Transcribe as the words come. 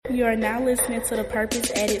You are now listening to the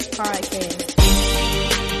Purpose Edit podcast.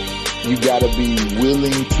 You got to be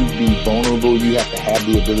willing to be vulnerable. You have to have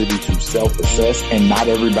the ability to self-assess, and not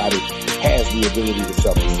everybody has the ability to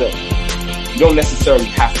self-assess. You don't necessarily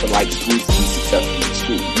have to like school to be successful in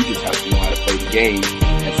school. You just have to know how to play the game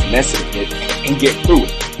and finesse it and get through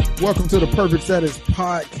it. Welcome to the Purpose Edit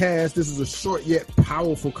podcast. This is a short yet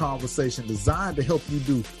powerful conversation designed to help you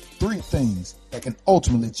do 3 things that can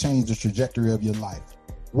ultimately change the trajectory of your life.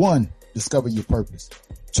 1, discover your purpose.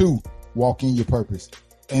 2, walk in your purpose.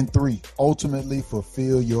 And 3, ultimately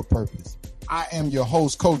fulfill your purpose. I am your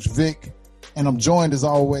host, Coach Vic, and I'm joined as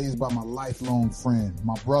always by my lifelong friend,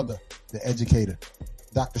 my brother, the educator,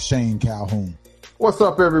 Dr. Shane Calhoun. What's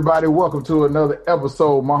up, everybody? Welcome to another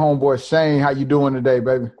episode. My homeboy Shane, how you doing today,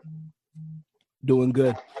 baby? Doing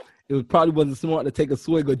good. It probably wasn't smart to take a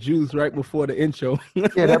swig of juice right before the intro.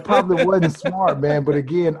 Yeah, that probably wasn't smart, man. But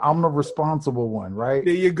again, I'm the responsible one, right?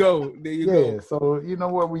 There you go. Yeah, so you know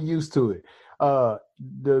what? We're used to it.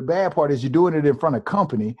 The bad part is you're doing it in front of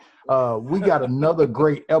company. We got another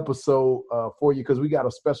great episode for you because we got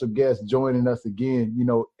a special guest joining us again. You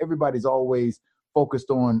know, everybody's always focused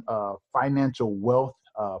on financial wealth,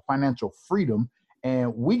 financial freedom.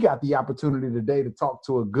 And we got the opportunity today to talk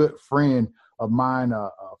to a good friend of mine, a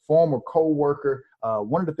former co-worker.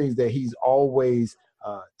 One of the things that he's always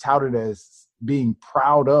touted as being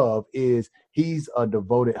proud of is he's a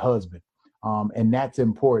devoted husband. And that's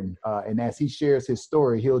important. And as he shares his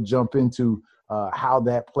story, he'll jump into how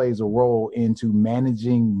that plays a role into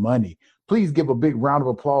managing money. Please give a big round of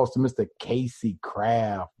applause to Mr. Casey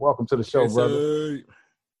Craft. Welcome to the show, brother.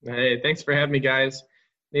 Hey, thanks for having me, guys.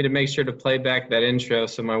 Need to make sure to play back that intro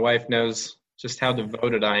so my wife knows just how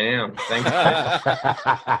devoted I am. Thanks.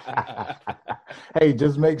 Hey,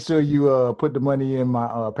 just make sure you put the money in my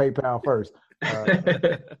PayPal first.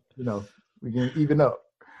 You know, we can even up.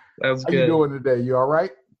 That's How good. you doing today? You all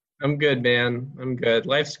right? I'm good, man. I'm good.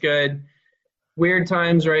 Life's good. Weird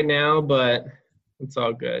times right now, but it's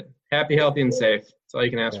all good. Happy, healthy, and safe. That's all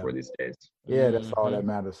you can ask for these days. Yeah, that's all that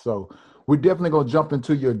matters. So we're definitely going to jump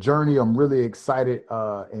into your journey. I'm really excited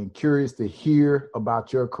and curious to hear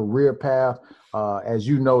about your career path. As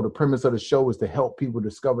you know, the premise of the show is to help people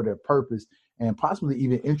discover their purpose and possibly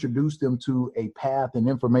even introduce them to a path and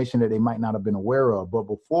information that they might not have been aware of. But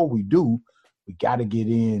before we do, we got to get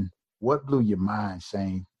in. What blew your mind,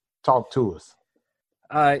 Shane? Talk to us.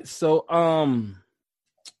 All right. So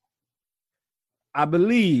I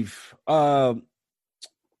believe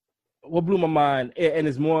what blew my mind, and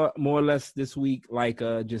it's more or less this week, like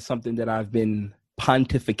just something that I've been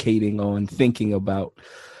pontificating on, thinking about.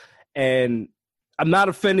 And I'm not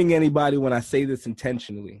offending anybody when I say this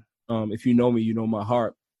intentionally. If you know me, you know my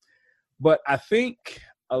heart. But I think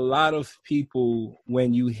a lot of people,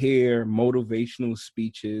 when you hear motivational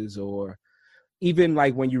speeches or even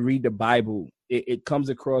like when you read the Bible, it comes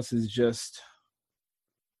across as just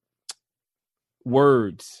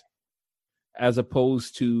words as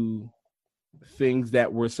opposed to things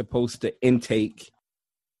that we're supposed to intake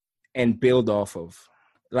and build off of.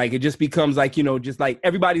 Like it just becomes like, you know, just like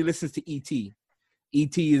everybody listens to E.T.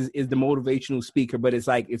 E.T. is the motivational speaker, but it's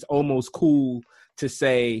like it's almost cool to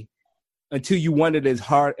say until you want it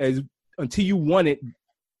until you want it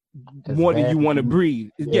more than you want to breathe.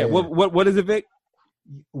 Yeah. What is it, Vic?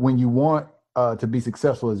 When you want to be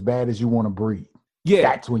successful as bad as you want to breathe. Yeah.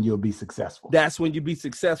 That's when you'll be successful. That's when you be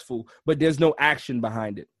successful, but there's no action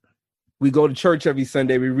behind it. We go to church every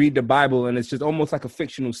Sunday, we read the Bible, and it's just almost like a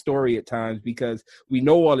fictional story at times because we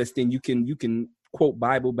know all this thing. You can quote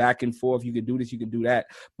Bible back and forth. You can do this, you can do that,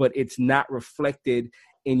 but it's not reflected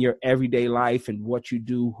in your everyday life and what you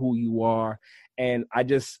do, who you are. And I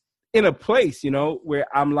just, in a place, you know, where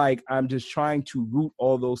I'm just trying to root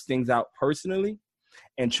all those things out personally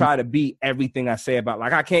and try to be everything I say about.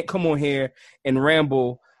 Like, I can't come on here and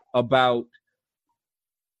ramble about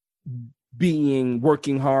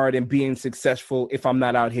working hard and being successful if I'm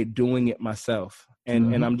not out here doing it myself.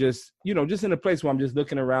 And I'm just, you know, just in a place where I'm just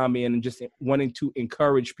looking around me and just wanting to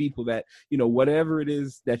encourage people that, you know, whatever it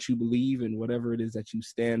is that you believe and whatever it is that you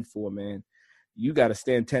stand for, man, you got to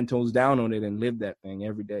stand 10 toes down on it and live that thing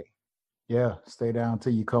every day. Yeah. Stay down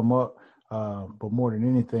till you come up. But more than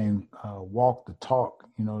anything, walk the talk,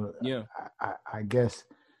 you know. Yeah. I guess,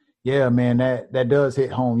 yeah, man, that does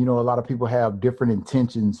hit home. You know, a lot of people have different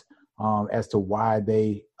intentions as to why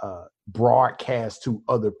they broadcast to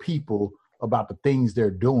other people about the things they're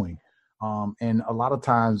doing. And a lot of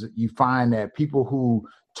times you find that people who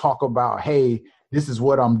talk about, hey, this is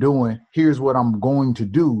what I'm doing, here's what I'm going to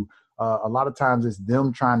do. A lot of times it's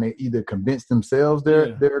them trying to either convince themselves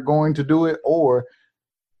they're going to do it, or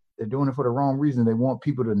they're doing it for the wrong reason. They want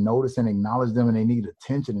people to notice and acknowledge them, and they need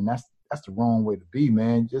attention. And that's the wrong way to be,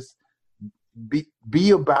 man. Just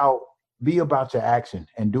be about your action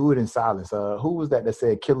and do it in silence. Who was that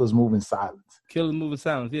said killers move in silence? Killers move in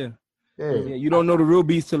silence. Yeah. Yeah. You don't know the real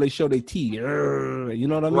beast till they show their teeth. You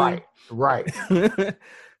know what I mean? Right.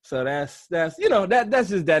 So that's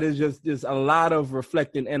that is just a lot of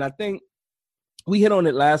reflecting. And I think we hit on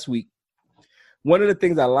it last week. One of the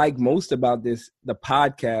things I like most about the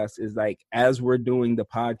podcast is like, as we're doing the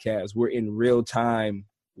podcast, we're in real time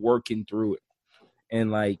working through it and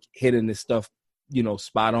like hitting this stuff,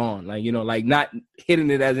 spot on, like not hitting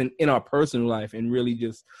it as in our personal life, and really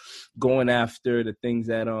just going after the things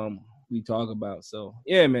that we talk about. So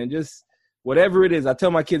yeah, man, just whatever it is. I tell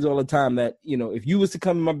my kids all the time that, if you was to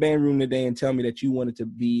come in my band room today and tell me that you wanted to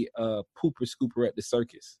be a pooper scooper at the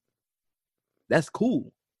circus, that's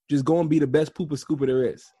cool. Just go and be the best pooper scooper there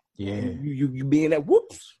is. Yeah. You being that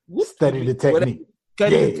whoops. Study the technique.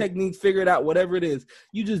 Study the technique, figure it out, whatever it is.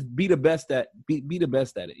 You just be the best at be the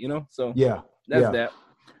best at it, So yeah. That's that.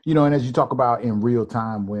 And as you talk about in real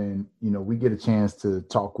time, when, we get a chance to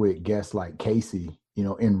talk with guests like Casey,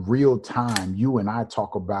 in real time, you and I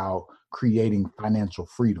talk about creating financial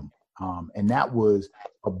freedom. And that was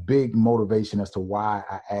a big motivation as to why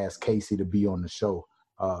I asked Casey to be on the show.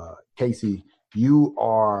 Casey, you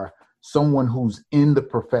are someone who's in the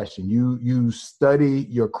profession. You study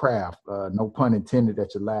your craft. No pun intended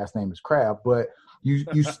that your last name is Craft, but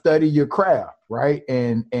you study your craft, right?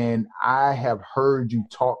 And I have heard you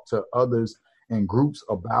talk to others and groups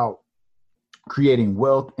about creating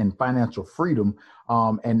wealth and financial freedom.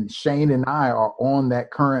 And Shane and I are on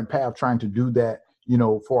that current path trying to do that,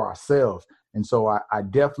 for ourselves. And so I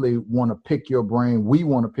definitely want to pick your brain. We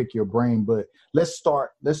want to pick your brain, but let's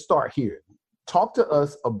start here. Talk to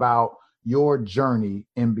us about your journey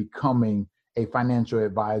in becoming a financial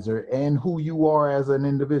advisor and who you are as an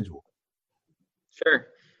individual.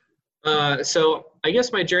 Sure. So I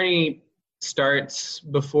guess my journey starts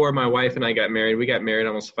before my wife and I got married. We got married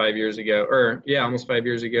almost 5 years ago, almost 5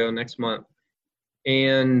 years ago next month.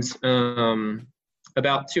 And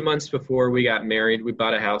about 2 months before we got married, we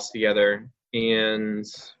bought a house together. And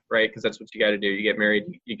right, because that's what you got to do. You get married,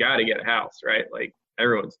 you got to get a house, right? Like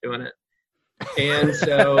everyone's doing it. And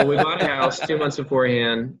so we bought a house 2 months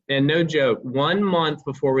beforehand, and no joke, 1 month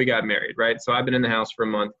before we got married, right? So I've been in the house for a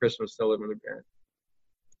month. Kristen was still living with her parents.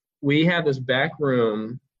 We have this back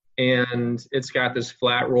room, and it's got this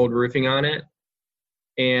flat rolled roofing on it.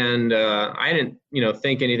 And I didn't,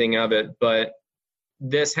 think anything of it, but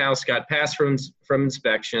this house got passed from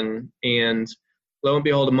inspection, and lo and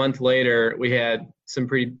behold, a month later, we had some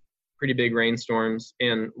pretty big rainstorms,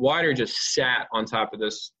 and water just sat on top of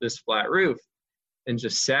this flat roof. And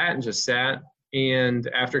just sat. And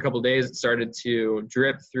after a couple of days, it started to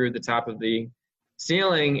drip through the top of the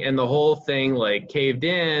ceiling, and the whole thing like caved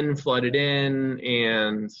in, flooded in,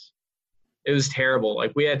 and it was terrible.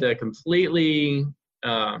 Like we had to completely,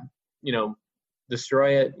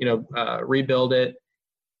 destroy it, rebuild it.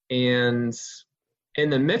 And in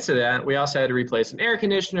the midst of that, we also had to replace an air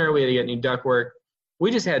conditioner. We had to get new ductwork.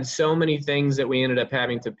 We just had so many things that we ended up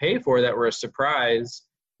having to pay for that were a surprise.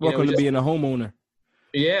 Welcome to being a homeowner.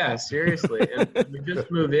 Yeah, seriously. And we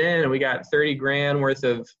just moved in, and we got $30,000 worth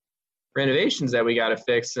of renovations that we got to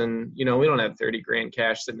fix. And, we don't have $30,000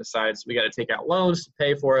 cash sitting aside, so we got to take out loans to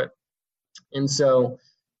pay for it. And so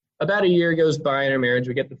about a year goes by in our marriage,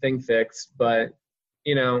 we get the thing fixed. But,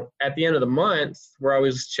 at the end of the month, we're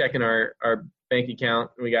always checking our bank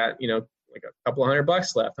account, and we got, like a couple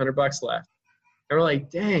 $100 left. And we're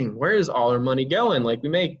like, dang, where is all our money going? Like we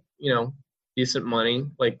make, decent money.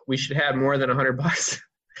 Like we should have more than $100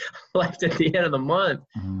 left at the end of the month.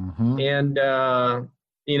 Mm-hmm. And,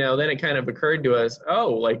 then it kind of occurred to us,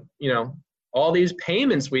 all these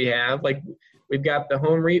payments we have, like we've got the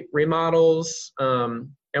home remodels,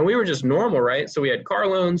 and we were just normal, right? So we had car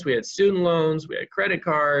loans, we had student loans, we had credit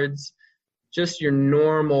cards, just your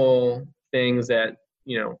normal things that,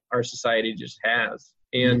 our society just has.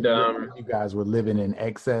 And you guys were living in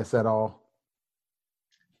excess at all?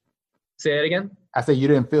 Say that again? I said you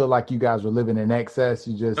didn't feel like you guys were living in excess.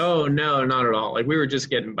 You just... Oh, no, not at all. Like we were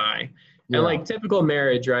just getting by. Yeah. And like typical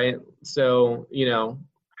marriage, right? So,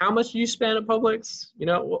 how much do you spend at Publix?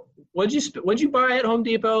 What'd you buy at Home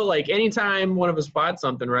Depot? Like anytime one of us bought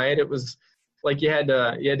something, right? It was like you had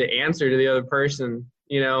to answer to the other person,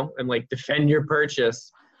 and like defend your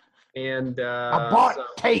purchase. And I bought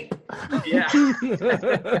tape. Yeah.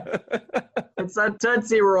 It's a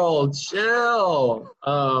Tootsie Roll. Chill.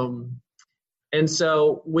 And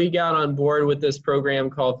so we got on board with this program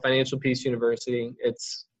called Financial Peace University. It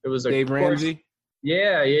was a Dave course. Ramsey.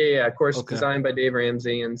 Yeah. Of course, Okay. designed by Dave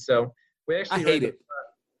Ramsey. And so we I actually hate it.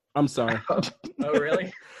 I'm sorry. Oh,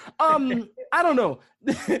 really? I don't know.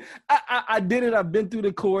 I did it. I've been through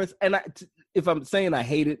the course, and if I'm saying I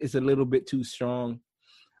hate it, it's a little bit too strong.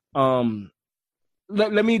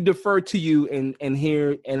 Let me defer to you and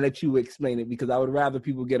hear and let you explain it, because I would rather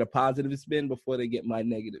people get a positive spin before they get my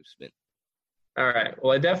negative spin. All right.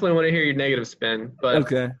 Well, I definitely want to hear your negative spin, but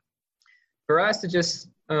Okay. for us, it just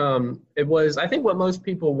I think what most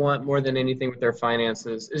people want more than anything with their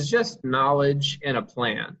finances is just knowledge and a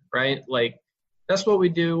plan, right? Like that's what we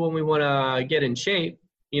do when we want to get in shape.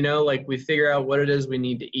 Like we figure out what it is we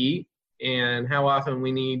need to eat and how often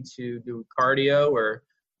we need to do cardio or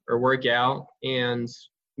work out. And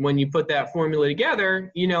when you put that formula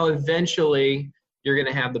together, eventually you're going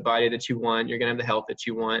to have the body that you want. You're going to have the health that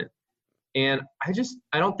you want. And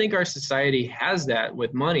I don't think our society has that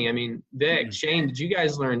with money. I mean, Vic, Shane, did you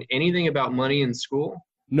guys learn anything about money in school?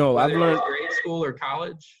 No, Whether I've learned it was grade school or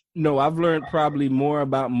college? No, I've learned probably more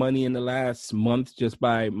about money in the last month just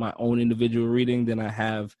by my own individual reading than I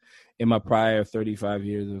have in my prior 35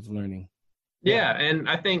 years of learning. Yeah, and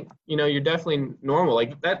I think, you're definitely normal.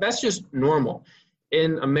 Like that's just normal.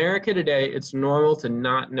 In America today, it's normal to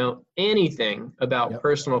not know anything about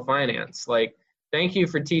personal finance. Like, thank you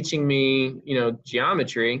for teaching me,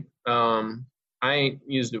 geometry. I ain't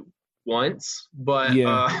used it once, but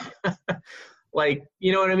like,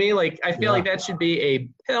 you know what I mean? Like, I feel like that should be a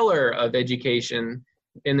pillar of education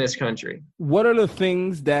in this country. What are the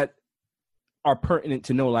things that are pertinent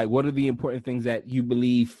to know? Like, what are the important things that you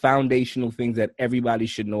believe, foundational things that everybody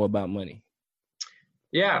should know about money?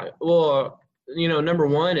 Yeah, well, number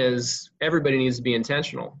one is everybody needs to be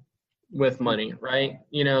intentional with money, right?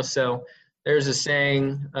 So there's a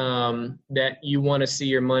saying that you want to see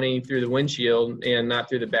your money through the windshield and not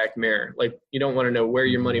through the back mirror. Like, you don't want to know where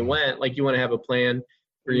your money went. Like, you want to have a plan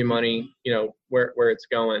for your money, where it's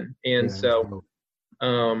going. And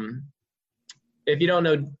if you don't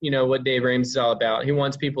know, what Dave Ramsey is all about, he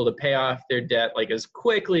wants people to pay off their debt like as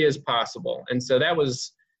quickly as possible. And so that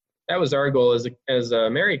was our goal as a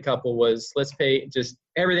married couple, was let's pay just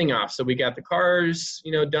everything off. So we got the cars,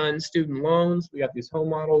 done, student loans, we got these home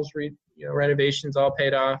models, renovations all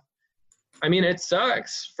paid off. I mean, it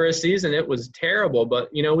sucks. For a season, it was terrible, but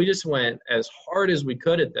we just went as hard as we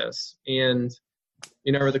could at this. And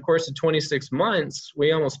over the course of 26 months,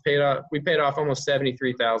 we paid off almost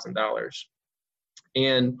 $73,000.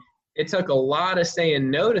 And it took a lot of saying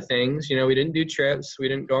no to things. We didn't do trips. We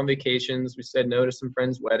didn't go on vacations. We said no to some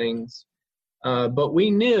friends' weddings. But we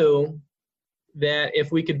knew that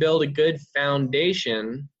if we could build a good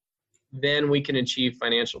foundation, then we can achieve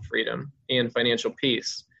financial freedom and financial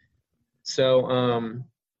peace. So,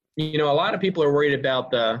 a lot of people are worried about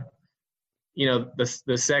the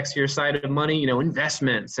sexier side of money,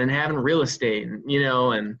 investments and having real estate,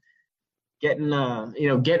 and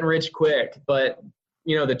getting rich quick. But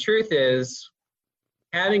the truth is,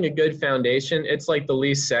 having a good foundation, it's like the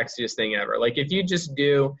least sexiest thing ever. Like, if you just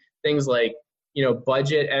do things like,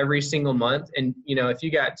 budget every single month, and, if you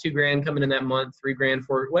got $2,000 coming in that month, $3,000,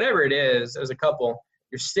 for whatever it is, as a couple,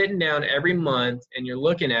 you're sitting down every month and you're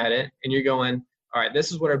looking at it and you're going, all right,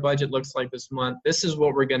 this is what our budget looks like this month. This is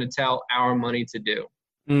what we're going to tell our money to do.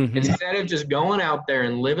 Mm-hmm. Instead of just going out there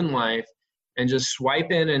and living life and just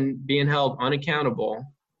swiping and being held unaccountable,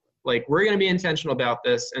 like, we're going to be intentional about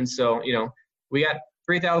this. And so, we got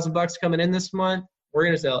 $3,000 coming in this month. We're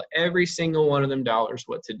going to tell every single one of them dollars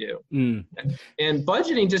what to do. Mm. And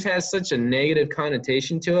budgeting just has such a negative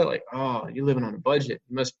connotation to it. Like, oh, you're living on a budget,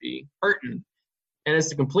 you must be hurting. And it's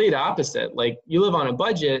the complete opposite. Like, you live on a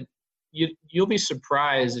budget, you'll be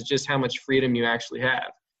surprised at just how much freedom you actually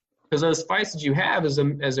have. Because those fights that you have as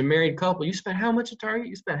a married couple, you spend how much at Target?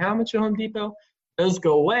 You spend how much at Home Depot? Those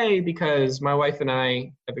go away because my wife and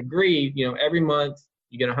I have agreed, every month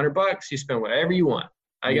you get $100, you spend whatever you want.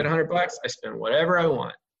 I get $100, I spend whatever I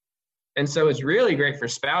want. And so it's really great for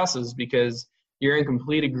spouses because you're in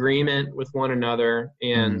complete agreement with one another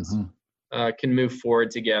and can move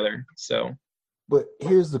forward together. So, but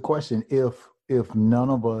here's the question: if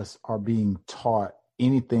none of us are being taught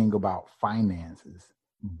anything about finances,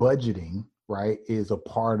 budgeting, right, is a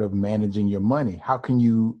part of managing your money. How can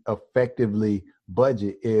you effectively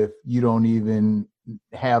budget if you don't even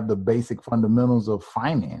have the basic fundamentals of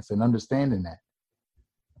finance and understanding that?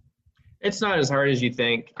 It's not as hard as you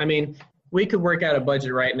think. I mean, we could work out a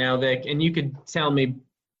budget right now, Vic, and you could tell me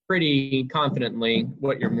pretty confidently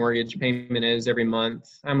what your mortgage payment is every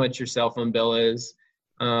month, how much your cell phone bill is.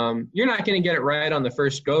 You're not going to get it right on the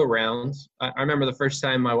first go around. I remember the first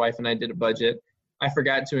time my wife and I did a budget, I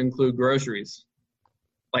forgot to include groceries.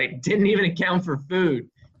 like didn't even account for food.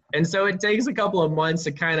 And so it takes a couple of months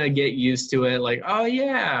to kind of get used to it. Like, oh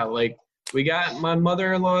yeah, like we got my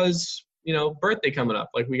mother-in-law's, birthday coming up.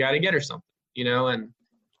 Like we got to get her something,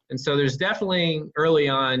 and so there's definitely early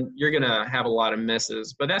on, you're going to have a lot of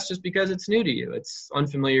misses, but that's just because it's new to you. It's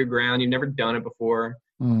unfamiliar ground. You've never done it before.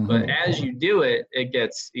 Mm-hmm. But as you do it, it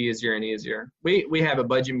gets easier and easier. We have a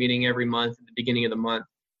budget meeting every month at the beginning of the month,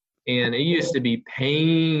 and it used to be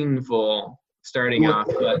painful starting off.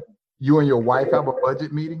 But you and your wife have a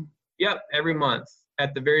budget meeting? Yep, every month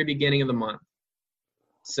at the very beginning of the month.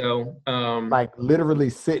 So like literally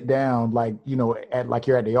sit down, like, like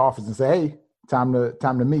you're at the office and say, hey, time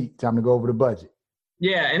to meet, time to go over the budget.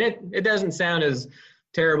 Yeah, and it doesn't sound as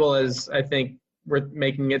terrible as I think we're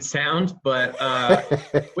making it sound, but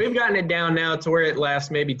we've gotten it down now to where it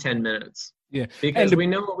lasts maybe 10 minutes. Yeah. Because we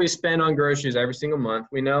know what we spend on groceries every single month.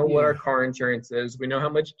 We know what our car insurance is. We know how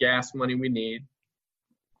much gas money we need.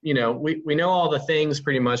 We know all the things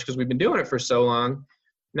pretty much because we've been doing it for so long.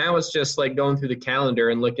 Now it's just like going through the calendar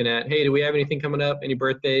and looking at, hey, do we have anything coming up? Any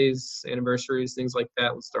birthdays, anniversaries, things like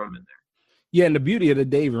that? Let's throw them in there. Yeah, and the beauty of the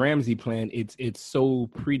Dave Ramsey plan, it's so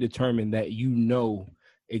predetermined that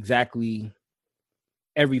exactly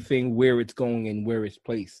everything, where it's going and where it's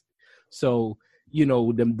placed. So,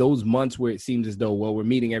 those months where it seems as though, well, we're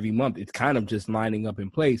meeting every month, it's kind of just lining up in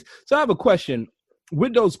place. So I have a question.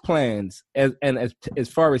 With those plans, as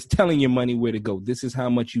far as telling your money where to go, this is how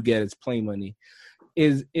much you get as play money.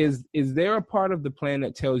 Is there a part of the plan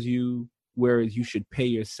that tells you whereas you should pay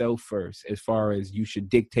yourself first, as far as you should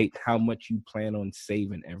dictate how much you plan on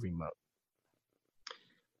saving every month?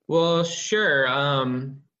 Well, sure.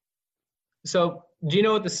 So do you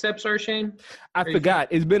know what the steps are, Shane? I forgot.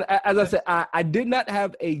 It's been, as I said, I did not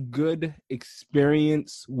have a good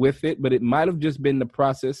experience with it, but it might have just been the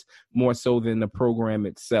process more so than the program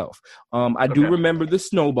itself. I do remember the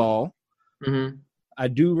snowball. Mm-hmm. I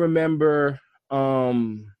do remember,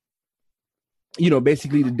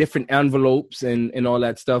 basically the different envelopes and all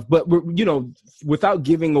that stuff. But, without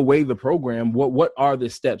giving away the program, what are the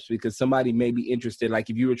steps? Because somebody may be interested,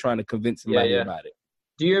 like if you were trying to convince somebody about it.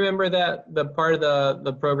 Do you remember the part of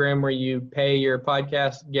the program where you pay your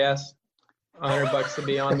podcast guest $100 to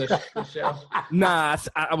be on the show? Nah,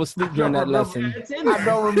 I was asleep during that lesson. I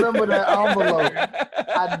don't remember that envelope.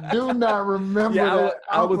 I do not remember that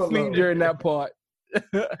I was asleep during that part.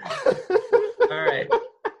 All right.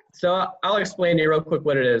 So I'll explain to you real quick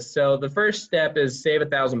what it is. So the first step is save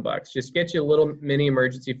 $1,000. Just get you a little mini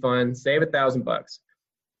emergency fund, save $1,000.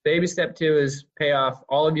 Baby step 2 is pay off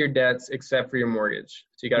all of your debts except for your mortgage.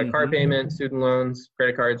 So you got a car payment, student loans,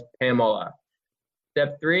 credit cards, pay them all off.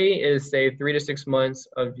 Step 3 is save 3 to 6 months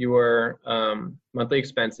of your monthly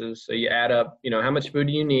expenses. So you add up, how much food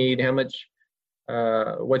do you need, how much,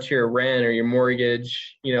 what's your rent or your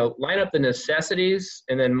mortgage, line up the necessities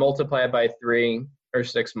and then multiply it by 3 or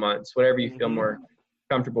 6 months, whatever you feel more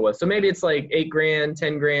comfortable with. So maybe it's like $8,000,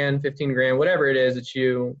 $10,000, $15,000, whatever it is that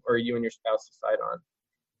you or you and your spouse decide on.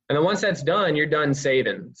 And then once that's done, you're done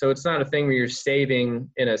saving. So it's not a thing where you're saving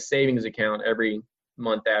in a savings account every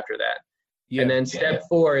month after that. Yeah. And then step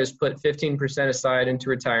 4 is put 15% aside into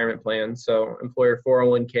retirement plans. So employer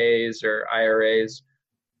 401ks or IRAs.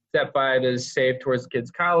 Step 5 is save towards the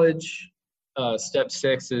kids' college. Step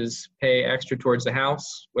 6 is pay extra towards the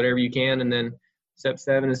house, whatever you can. And then step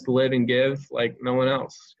 7 is to live and give like no one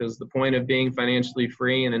else. Because the point of being financially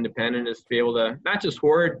free and independent is to be able to not just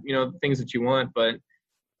hoard, the things that you want, but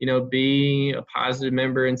be a positive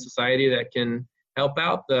member in society that can help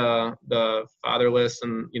out the fatherless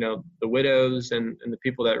and, the widows and the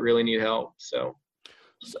people that really need help. So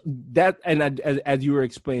that, and as you were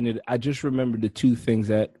explaining it, I just remembered the 2 things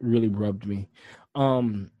that really rubbed me.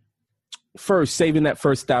 First, saving that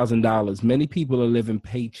first $1,000. Many people are living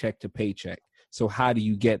paycheck to paycheck. So how do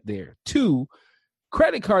you get there? 2,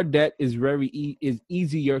 credit card debt is is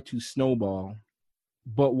easier to snowball.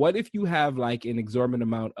 But what if you have like an exorbitant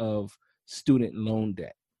amount of student loan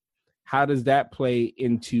debt? How does that play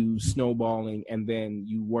into snowballing and then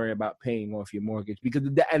you worry about paying off your mortgage? Because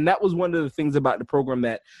that was one of the things about the program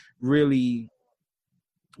that really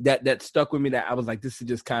that stuck with me, that I was like, this is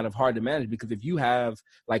just kind of hard to manage, because if you have,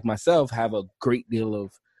 like myself, have a great deal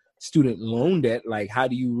of student loan debt, like how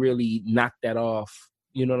do you really knock that off?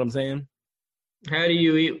 You know what I'm saying? How do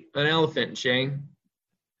you eat an elephant, Shane?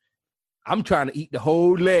 I'm trying to eat the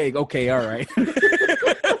whole leg. Okay, all right.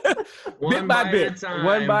 Bit by bit.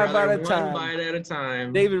 One bite at a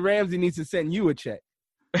time. David Ramsey needs to send you a check.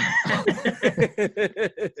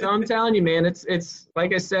 So I'm telling you, man, it's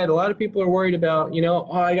like I said, a lot of people are worried about,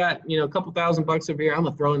 I got, a couple $1,000 over here. I'm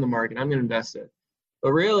going to throw in the market. I'm going to invest it.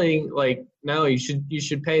 But really, like, no, you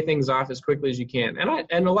should pay things off as quickly as you can.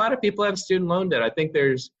 And a lot of people have student loan debt. I think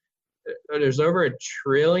there's over $1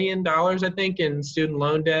 trillion, I think, in student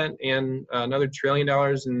loan debt, and another $1 trillion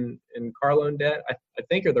in car loan debt. I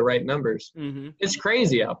think are the right numbers. Mm-hmm. It's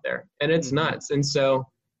crazy out there, and it's nuts. And so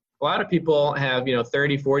a lot of people have,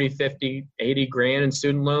 30, 40, 50, 80 grand in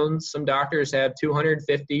student loans. Some doctors have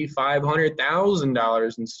 $250,000,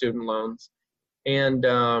 $500,000 in student loans.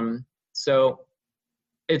 And so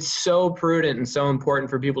it's so prudent and so important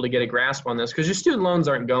for people to get a grasp on this, because your student loans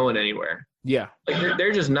aren't going anywhere. Yeah. Like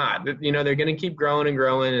they're just not. They're going to keep growing and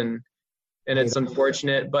growing, and it's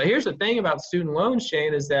unfortunate. But here's the thing about student loans,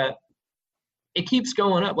 Shane, is that it keeps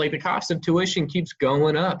going up. Like the cost of tuition keeps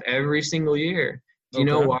going up every single year. Do you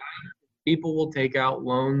know why? People will take out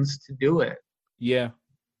loans to do it. Yeah.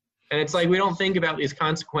 And it's like we don't think about these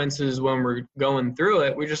consequences when we're going through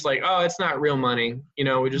it. We're just like, oh, it's not real money.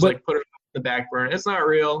 We just put it on the back burner. It's not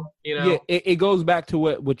real. Yeah, it goes back to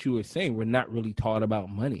what you were saying. We're not really taught about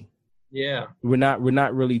money. Yeah. We're not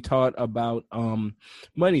really taught about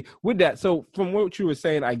money. With that, so from what you were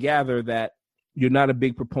saying, I gather that you're not a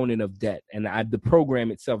big proponent of debt, and the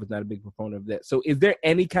program itself is not a big proponent of debt. So is there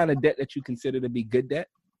any kind of debt that you consider to be good debt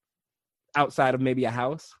outside of maybe a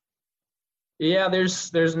house? Yeah,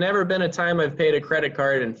 there's never been a time I've paid a credit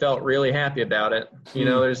card and felt really happy about it.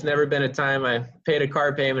 There's never been a time I paid a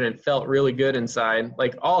car payment and felt really good inside.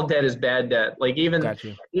 Like all debt is bad debt. Like even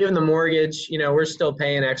the mortgage, we're still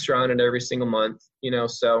paying extra on it every single month.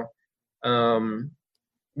 So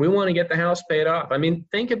we want to get the house paid off. I mean,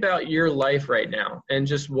 think about your life right now and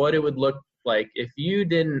just what it would look like if you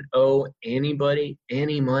didn't owe anybody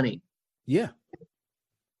any money. Yeah.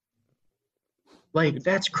 Like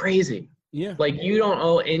that's crazy. Yeah. Like you don't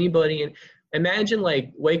owe anybody. And imagine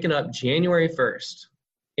like waking up January 1st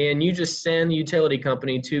and you just send the utility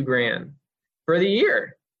company $2,000 for the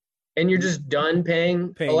year, and you're just done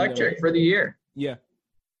paying electric for the year. Yeah.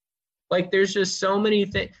 Like there's just so many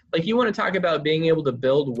things. Like you want to talk about being able to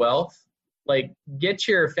build wealth, like get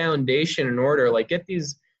your foundation in order, like get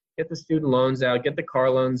the student loans out, get the car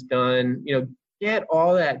loans done, get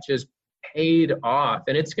all that just paid off.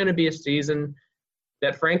 And it's going to be a season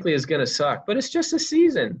that frankly is going to suck, but it's just a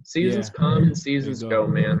season. Seasons come and seasons go,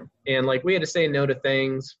 man. And like we had to say no to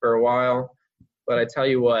things for a while, but I tell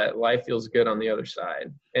you what, life feels good on the other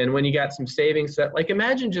side. And when you got some savings, like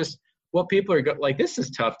imagine just what people are like. This is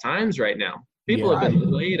tough times right now. People have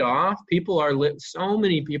been laid off. So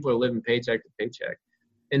many people are living paycheck to paycheck,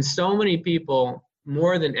 and so many people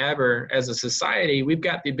more than ever as a society, we've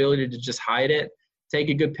got the ability to just hide it. Take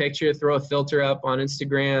a good picture, throw a filter up on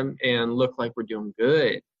Instagram, and look like we're doing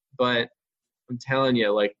good. But I'm telling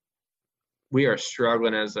you, like, we are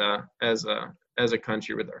struggling as a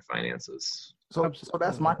country with our finances. So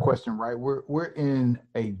that's my question, right? We're in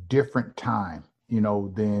a different time,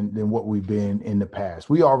 than what we've been in the past.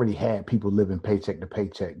 We already had people living paycheck to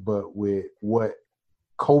paycheck, but with what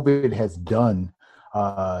COVID has done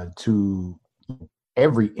to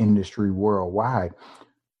every industry worldwide,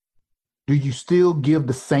 do you still give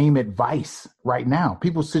the same advice right now?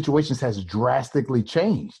 People's situations has drastically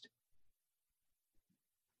changed.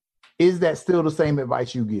 Is that still the same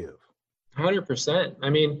advice you give? 100%. I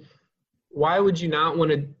mean, why would you not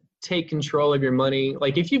want to take control of your money?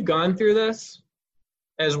 Like if you've gone through this,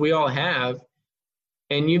 as we all have,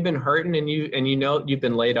 and you've been hurting and you've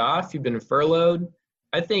been laid off, you've been furloughed,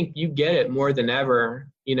 I think you get it more than ever.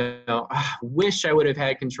 I wish I would have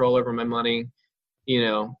had control over my money,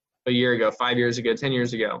 a year ago, 5 years ago, 10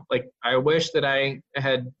 years ago. Like I wish that I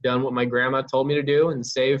had done what my grandma told me to do and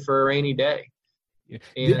save for a rainy day. Yeah.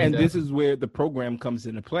 And this is where the program comes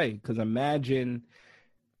into play, because imagine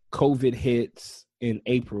COVID hits in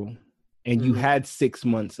April and you had 6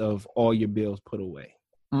 months of all your bills put away.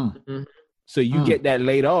 Mm-hmm. So you get that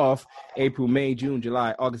laid off April, May, June,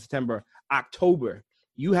 July, August, September, October.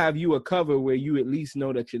 You have a cover where you at least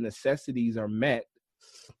know that your necessities are met.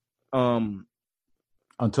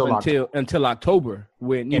 Until October,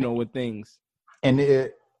 when with things.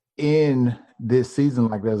 And in this season,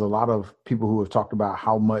 like there's a lot of people who have talked about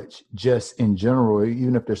how much just in general,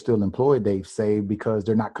 even if they're still employed, they've saved because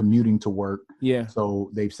they're not commuting to work. Yeah.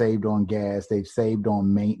 So they've saved on gas, they've saved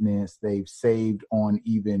on maintenance, they've saved on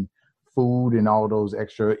even food and all those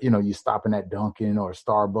extra, you're stopping at Dunkin' or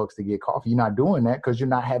Starbucks to get coffee. You're not doing that because you're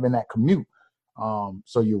not having that commute.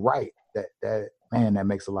 So you're right. That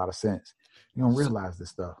makes a lot of sense. You don't realize this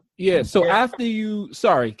stuff. Yeah. So after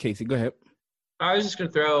sorry, Casey, go ahead. I was just going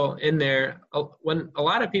to throw in there, when a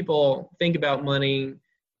lot of people think about money,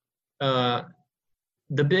 the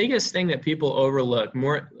biggest thing that people overlook,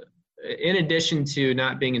 more in addition to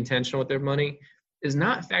not being intentional with their money, is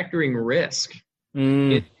not factoring risk in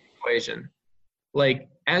the equation. Like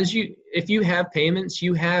if you have payments,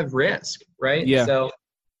 you have risk, right? Yeah. So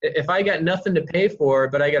if I got nothing to pay for,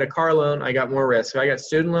 but I got a car loan, I got more risk. If I got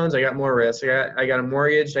student loans, I got more risk. I got a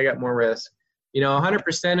mortgage, I got more risk.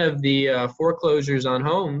 100% of the foreclosures on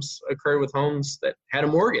homes occurred with homes that had a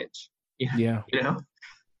mortgage. Yeah.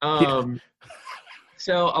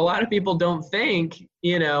 So a lot of people don't think,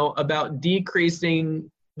 about decreasing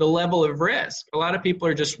the level of risk. A lot of people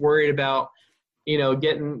are just worried about,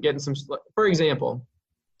 getting some, for example,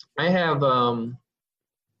 I have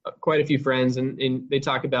quite a few friends and they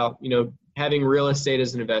talk about, having real estate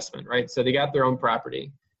as an investment, right? So they got their own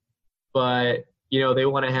property, but, they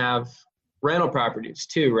want to have rental properties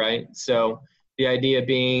too, right? So the idea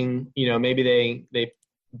being, maybe they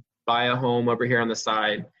buy a home over here on the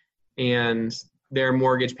side and their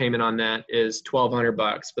mortgage payment on that is $1,200,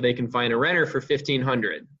 but they can find a renter for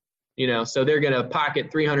 $1,500, so they're going to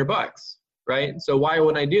pocket $300, right? So why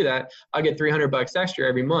wouldn't I do that? I'll get $300 extra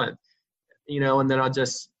every month, and then I'll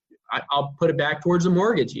put it back towards the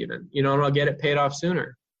mortgage even, and I'll get it paid off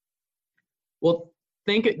sooner. Well,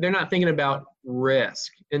 they're not thinking about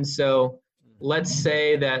risk. And so let's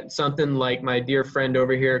say that something like my dear friend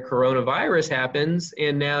over here, coronavirus happens,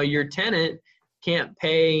 and now your tenant can't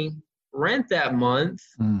pay rent that month.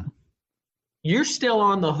 You're still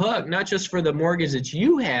on the hook, not just for the mortgage that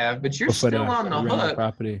you have, but you're still on the hook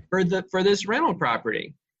for this rental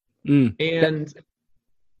property. And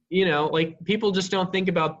people just don't think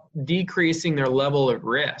about decreasing their level of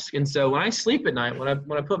risk. And so when I sleep at night, when I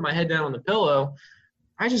put my head down on the pillow,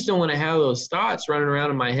 I just don't want to have those thoughts running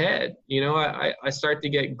around in my head. I start to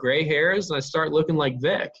get gray hairs and I start looking like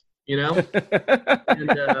Vic, And,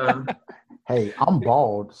 hey, I'm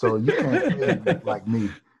bald, so you can't look like me.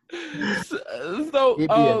 So it'd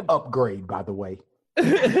be an upgrade, by the way.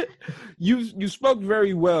 You spoke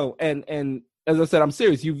very well, and as I said, I'm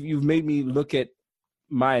serious. You've made me look at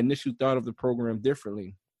my initial thought of the program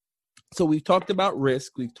differently. So we've talked about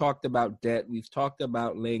risk, we've talked about debt, we've talked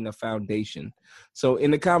about laying a foundation. So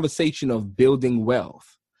in the conversation of building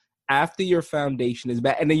wealth, after your foundation is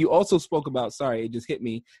back, and then you also spoke about, sorry, it just hit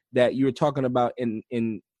me, that you were talking about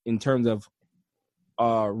in terms of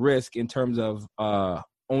risk, in terms of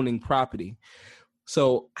owning property.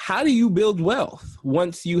 So how do you build wealth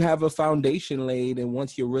once you have a foundation laid and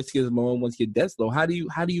once your risk is low and once your debt's low? How do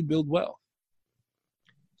you build wealth?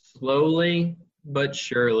 Slowly but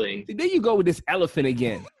surely. There you go with this elephant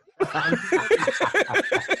again. We're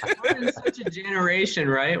in such a generation,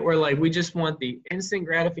 right? Where we just want the instant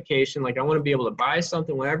gratification. I want to be able to buy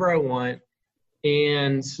something whenever I want.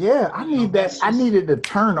 And yeah, I need that. I needed to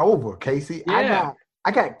turn over, Casey. Yeah.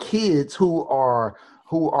 I got kids who are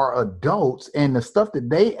adults, and the stuff that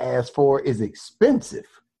they ask for is expensive.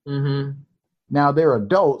 Mm-hmm. Now they're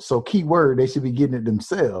adults, so key word, they should be getting it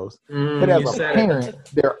themselves. But as a parent,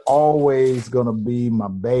 they're always gonna be my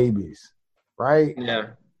babies, right?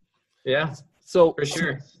 Yeah, yeah. So for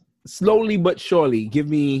sure. Slowly but surely, give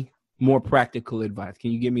me more practical advice.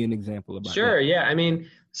 Can you give me an example about that? Sure. Yeah. I mean,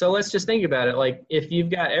 so let's just think about it. If you've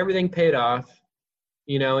got everything paid off,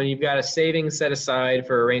 and you've got a savings set aside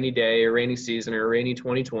for a rainy day or rainy season or a rainy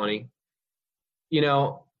 2020,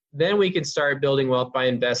 then we can start building wealth by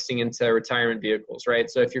investing into retirement vehicles,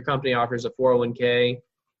 right? So if your company offers a 401k,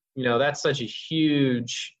 that's such a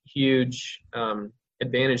huge, huge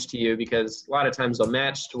advantage to you because a lot of times they'll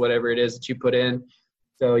match to whatever it is that you put in.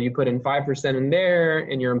 So you put in 5% in there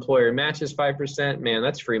and your employer matches 5%, man,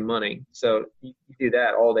 that's free money. So you do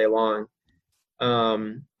that all day long.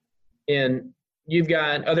 And you've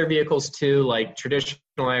got other vehicles too, like traditional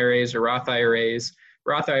IRAs or Roth IRAs.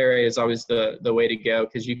 Roth IRA is always the way to go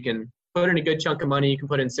because you can put in a good chunk of money. You can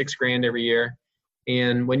put in $6,000 every year.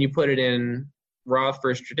 And when you put it in Roth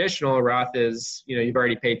versus traditional, Roth is, you've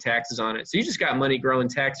already paid taxes on it. So you just got money growing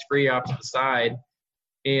tax-free off to the side.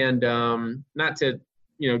 And not to,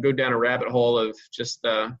 go down a rabbit hole of just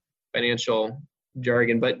financial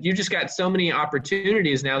jargon, but you just got so many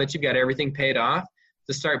opportunities now that you've got everything paid off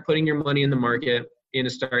to start putting your money in the market and to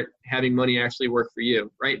start having money actually work for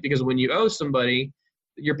you, right? Because when you owe somebody,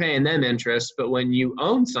 you're paying them interest, but when you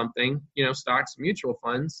own something, stocks, mutual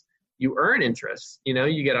funds, you earn interest.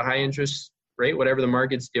 You get a high interest rate, whatever the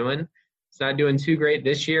market's doing. It's not doing too great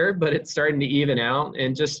this year, but it's starting to even out.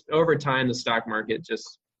 And just over time, the stock market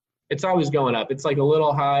it's always going up. It's like a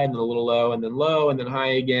little high and then a little low and then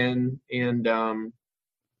high again. And,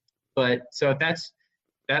 but so that's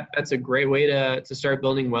a great way to start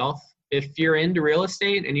building wealth. If you're into real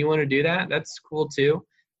estate and you want to do that, that's cool too.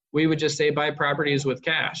 We would just say buy properties with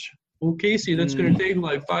cash. Well, Casey, that's going to take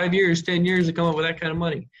 5 years, 10 years to come up with that kind of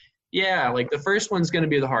money. Yeah, like the first one's going to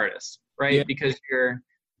be the hardest, right? Yeah. Because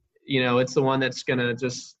it's the one that's going to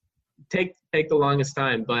just take the longest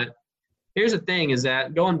time. But here's the thing is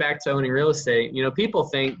that going back to owning real estate, people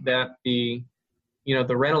think that the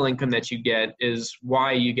rental income that you get is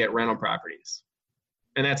why you get rental properties.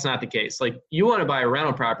 And that's not the case. Like, you want to buy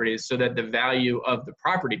rental properties so that the value of the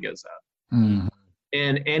property goes up. Mhm.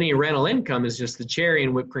 And any rental income is just the cherry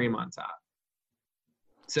and whipped cream on top.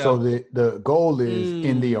 So the goal is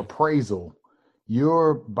in the appraisal,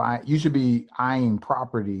 you should be eyeing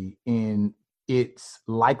property in its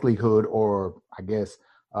likelihood, or I guess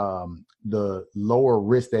the lower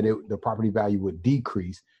risk that the property value would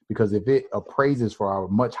decrease, because if it appraises for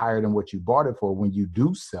much higher than what you bought it for, when you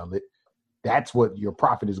do sell it, that's what your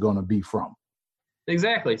profit is going to be from.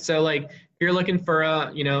 Exactly. So like, if you're looking for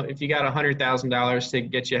if you got $100,000 to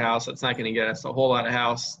get you a house, that's not going to get us a whole lot of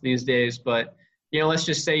house these days. But, let's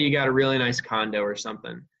just say you got a really nice condo or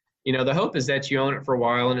something. The hope is that you own it for a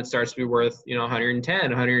while and it starts to be worth, 110,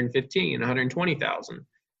 115, 120,000.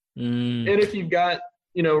 And if you've got,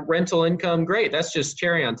 rental income, great. That's just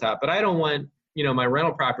cherry on top. But I don't want, my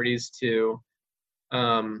rental properties to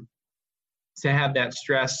have that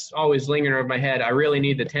stress always lingering over my head. I really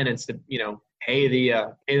need the tenants to, pay the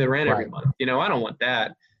rent every month. I don't want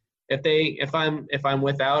that. If I'm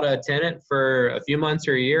without a tenant for a few months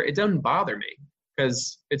or a year, it doesn't bother me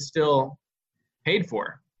because it's still paid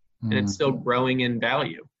for and it's still growing in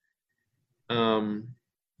value. Are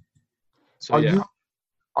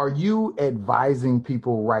you advising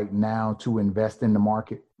people right now to invest in the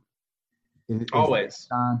market? Always.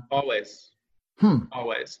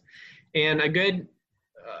 And a good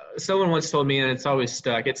someone once told me, and it's always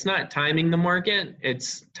stuck, it's not timing the market,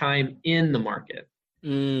 it's time in the market.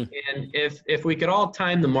 And if we could all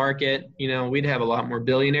time the market, we'd have a lot more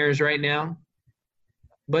billionaires right now.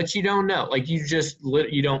 But you don't know. Like, you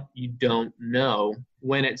don't know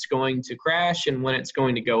when it's going to crash and when it's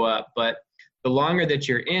going to go up. But the longer that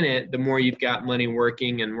you're in it, the more you've got money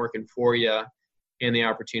working for you and the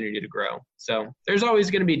opportunity to grow. So there's always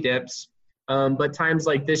going to be dips. But times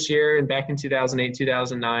like this year and back in 2008,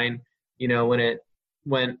 2009, when it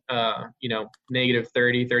went, negative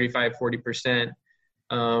 30, 35, 40%,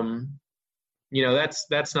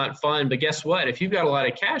 that's not fun. But guess what? If you've got a lot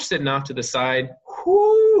of cash sitting off to the side,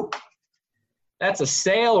 that's a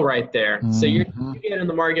sale right there. Mm-hmm. So you get in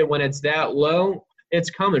the market when it's that low, it's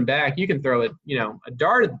coming back. You can throw it, a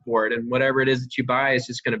dart at the board, and whatever it is that you buy is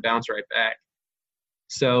just going to bounce right back.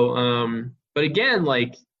 So, but again,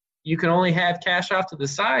 like, you can only have cash off to the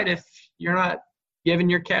side if you're not giving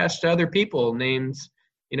your cash to other people, names,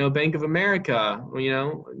 Bank of America,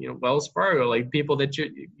 Wells Fargo, like people that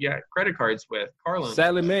you got credit cards with, car loans.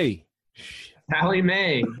 Sallie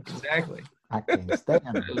Mae, exactly. I can't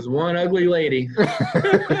stand it. There's one ugly lady.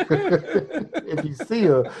 If you see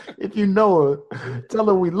her, if you know her, tell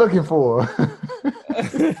her we're looking for her.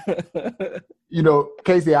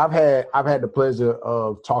 Casey, I've had the pleasure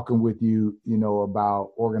of talking with you,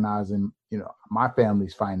 about organizing, my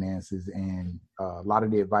family's finances, and a lot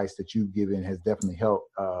of the advice that you've given has definitely helped.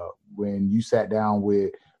 When you sat down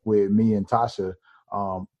with me and Tasha,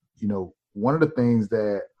 one of the things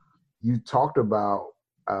that you talked about,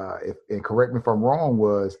 and correct me if I'm wrong,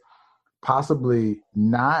 was possibly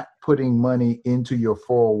not putting money into your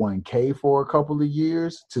 401k for a couple of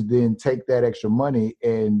years to then take that extra money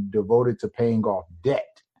and devote it to paying off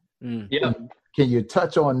debt. Yeah. Can you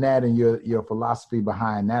touch on that and your philosophy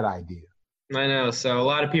behind that idea? I know. So a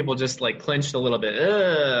lot of people just like clinched a little bit.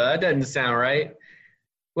 That doesn't sound right.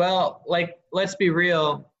 Well, like, let's be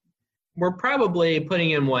real. We're probably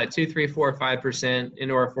putting in 2, 3, 4, 5%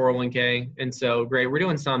 into our 401k. And so great, we're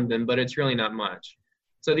doing something, but it's really not much.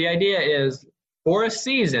 So the idea is, for a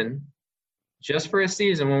season, just for a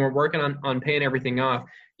season, when we're working on paying everything off,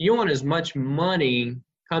 you want as much money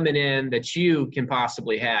coming in that you can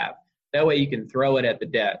possibly have. That way you can throw it at the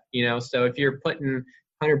debt, So if you're putting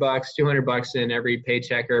 $100, $200 in every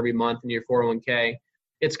paycheck or every month in your 401k,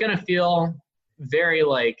 it's going to feel very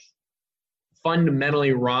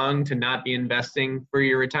fundamentally wrong to not be investing for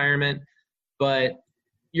your retirement, but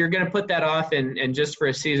you're going to put that off and just for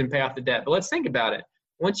a season pay off the debt. But let's think about it.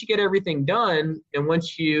 Once you get everything done, and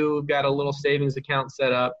once you got a little savings account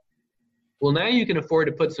set up, well, now you can afford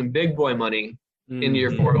to put some big boy money into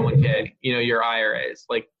your 401k, your IRAs,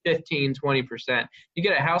 like 15, 20%. You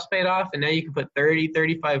get a house paid off, and now you can put 30,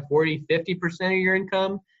 35, 40, 50% of your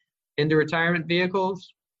income into retirement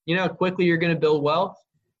vehicles. How quickly you're going to build wealth?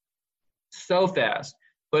 So fast.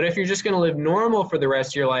 But if you're just going to live normal for the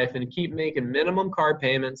rest of your life and keep making minimum car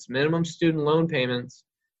payments, minimum student loan payments,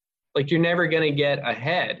 like you're never going to get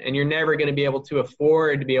ahead, and you're never going to be able to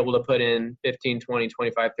afford to be able to put in 15, 20,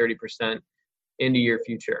 25, 30% into your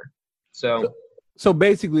future. So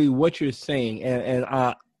basically what you're saying, and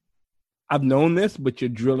I've known this, but you're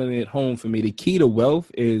drilling it home for me. The key to wealth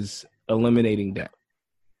is eliminating debt.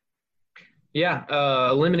 Yeah.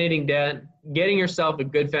 Eliminating debt, getting yourself a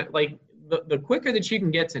good, like the quicker that you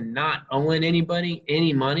can get to not owing anybody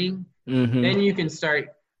any money, then you can start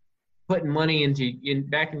putting money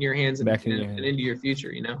back into your hands and into your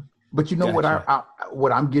future, you know? But you know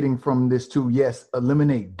what I'm getting from this too? Yes,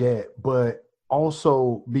 eliminate debt, but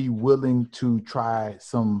also be willing to try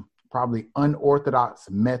some probably unorthodox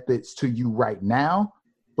methods to you right now,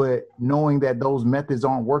 but knowing that those methods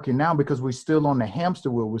aren't working now because we're still on the hamster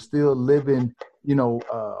wheel. We're still living,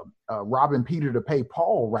 robbing Peter to pay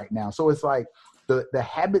Paul right now. So it's like the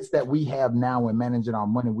habits that we have now in managing our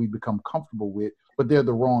money, we become comfortable with, but they're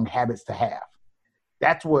the wrong habits to have.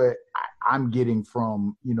 That's what I'm getting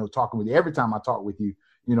from, talking with you. Every time I talk with you,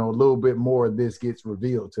 a little bit more of this gets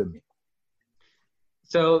revealed to me.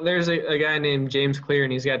 So there's a guy named James Clear,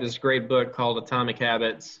 and he's got this great book called Atomic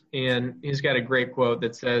Habits. And he's got a great quote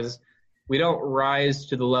that says, "We don't rise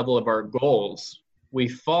to the level of our goals. We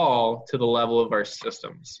fall to the level of our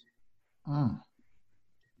systems."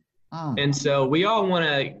 And so we all want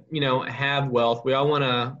to, have wealth. We all want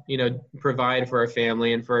to, provide for our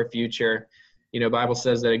family and for our future. Bible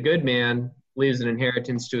says that a good man leaves an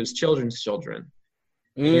inheritance to his children's children.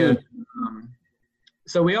 And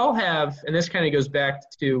so we all have, and this kind of goes back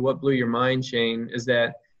to what blew your mind, Shane, is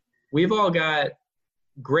that we've all got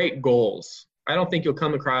great goals. I don't think you'll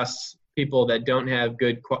come across people that don't have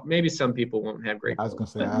maybe some people won't have great goals. I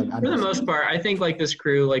was going to say, for the most part, I think like this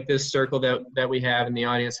crew, like this circle that we have in the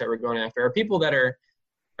audience that we're going after are people that are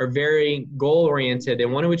very goal-oriented. They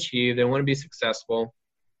want to achieve, they want to be successful,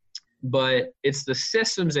 but it's the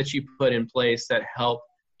systems that you put in place that help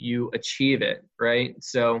you achieve it, right?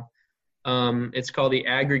 So it's called the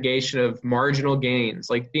aggregation of marginal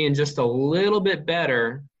gains, like being just a little bit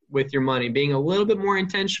better with your money, being a little bit more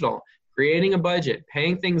intentional, creating a budget,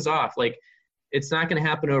 paying things off. Like it's not going to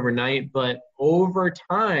happen overnight, but over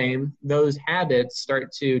time, those habits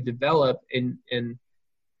start to develop and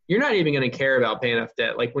you're not even going to care about paying off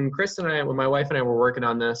debt. Like when my wife and I were working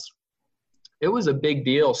on this, it was a big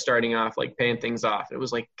deal starting off, like paying things off. It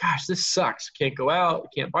was like, gosh, this sucks. Can't go out,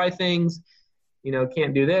 can't buy things.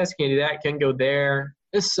 Can't do this, can't do that, can't go there.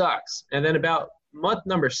 This sucks. And then about month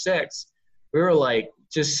number 6, we were like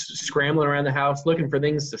just scrambling around the house looking for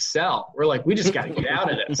things to sell. We're like, we just got to get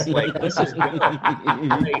out of this. Like, this is good.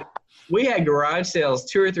 Like, we had garage sales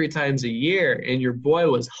 2 or 3 times a year, and your boy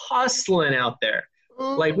was hustling out there.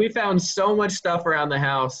 Like, we found so much stuff around the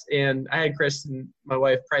house, and I had Kristen, my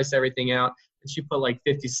wife, price everything out. And she put like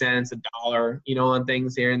 50 cents, $1, on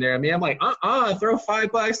things here and there. I mean, I'm like, throw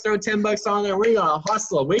 $5, throw $10 on there. We're gonna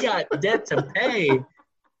hustle. We got debt to pay,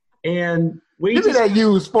 and we give me that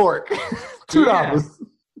used fork, $2. Yeah.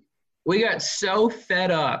 We got so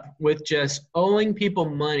fed up with just owing people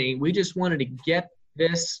money. We just wanted to get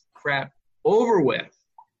this crap over with,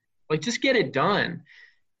 like just get it done.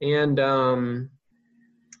 And I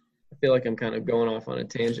feel like I'm kind of going off on a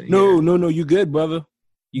tangent. No, you good, brother.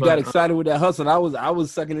 You got excited with that hustle. I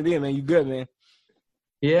was sucking it in, man. You good, man.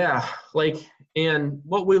 Yeah. And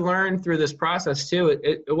what we learned through this process too,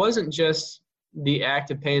 it wasn't just the act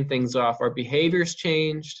of paying things off. Our behaviors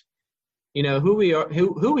changed. Who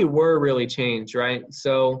we were really changed, right?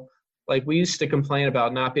 So like we used to complain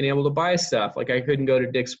about not being able to buy stuff. Like I couldn't go to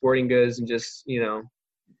Dick's Sporting Goods and just,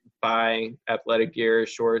 buy athletic gear,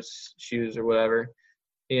 shorts, shoes, or whatever.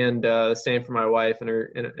 And same for my wife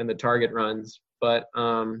and the Target runs. But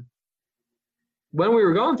when we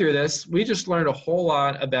were going through this, we just learned a whole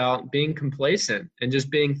lot about being complacent and just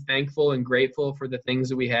being thankful and grateful for the things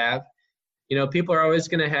that we have. People are always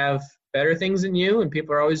going to have better things than you, and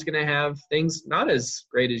people are always going to have things not as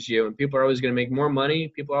great as you, and people are always going to make more money.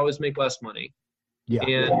 People always make less money. Yeah.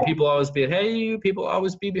 And people always be ahead of you. People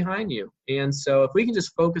always be behind you. And so if we can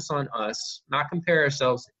just focus on us, not compare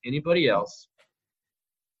ourselves to anybody else,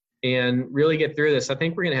 and really get through this, I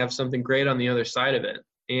think we're going to have something great on the other side of it.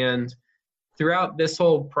 And throughout this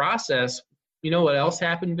whole process, you know what else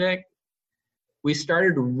happened, Vic? We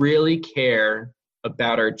started to really care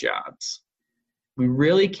about our jobs. We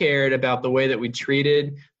really cared about the way that we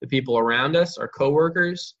treated the people around us, our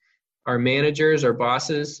coworkers, our managers, our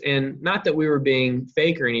bosses. And not that we were being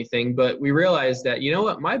fake or anything, but we realized that, you know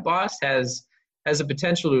what, my boss has a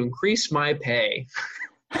potential to increase my pay.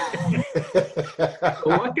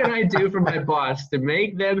 What can I do for my boss to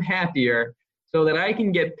make them happier so that I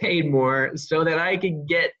can get paid more, so that I can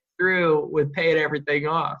get through with paying everything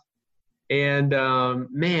off? And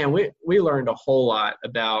man, we learned a whole lot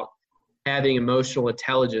about having emotional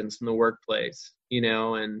intelligence in the workplace,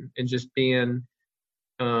 and just being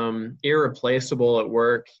irreplaceable at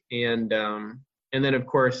work. And then of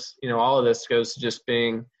course, all of this goes to just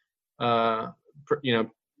being, we're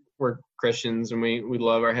Christians and we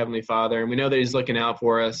love our Heavenly Father, and we know that He's looking out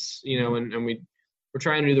for us, and we're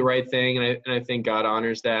trying to do the right thing. And I think God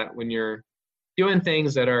honors that when you're doing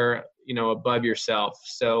things that are, above yourself.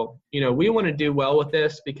 So, we want to do well with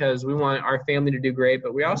this because we want our family to do great,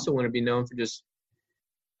 but we also want to be known for just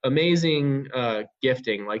amazing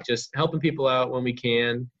gifting, like just helping people out when we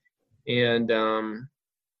can. And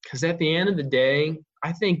because at the end of the day,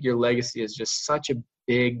 I think your legacy is just such a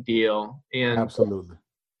big deal. And absolutely,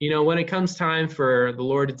 when it comes time for the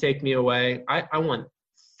Lord to take me away, I want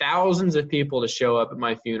thousands of people to show up at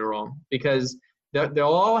my funeral, because they'll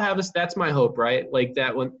all have us. That's my hope, right? Like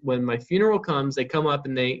that when my funeral comes, they come up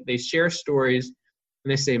and they share stories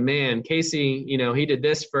and they say, man, Casey, he did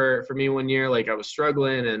this for me one year. Like I was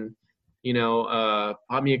struggling and,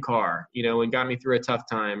 bought me a car, and got me through a tough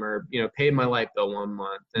time, or, paid my light bill one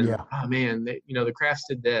month. And oh man, the Crafts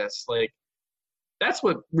did this. Like that's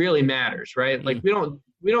what really matters, right? Mm-hmm. Like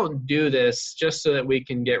we don't do this just so that we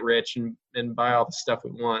can get rich and buy all the stuff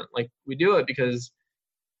we want. Like we do it because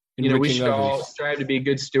we should all strive to be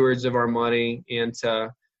good stewards of our money and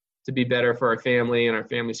to be better for our family and our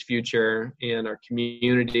family's future and our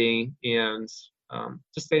community and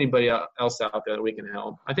just anybody else out there that we can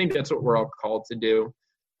help. I think that's what we're all called to do,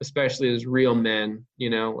 especially as real men,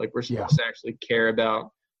 like we're supposed to actually care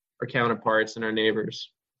about our counterparts and our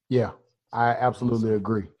neighbors. Yeah, I absolutely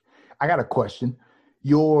agree. I got a question.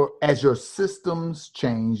 As your systems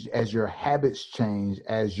change, as your habits change,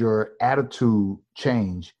 as your attitude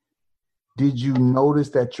change, did you notice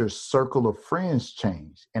that your circle of friends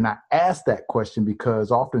changed? And I ask that question because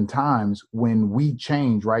oftentimes when we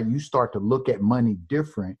change, right, you start to look at money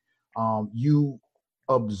different. You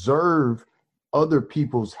observe other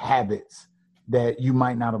people's habits that you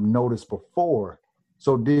might not have noticed before.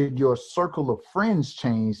 So did your circle of friends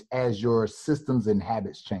change as your systems and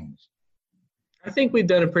habits change? I think we've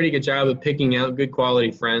done a pretty good job of picking out good quality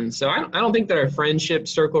friends. So I don't think that our friendship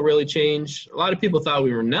circle really changed. A lot of people thought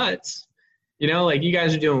we were nuts. Like you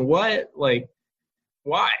guys are doing what? Like,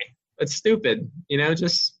 why? That's stupid.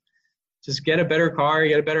 Just get a better car,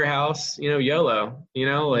 get a better house, YOLO,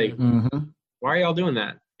 like, why are y'all doing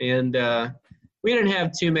that? And we didn't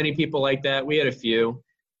have too many people like that. We had a few.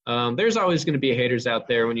 There's always going to be haters out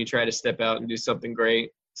there when you try to step out and do something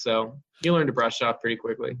great. So you learn to brush off pretty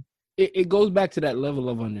quickly. It goes back to that level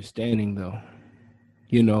of understanding, though.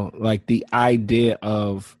 Like the idea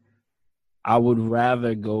of, I would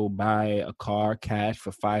rather go buy a car cash for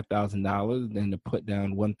 $5,000 than to put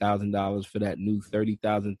down $1,000 for that new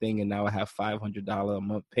 $30,000 thing, and now I have $500 a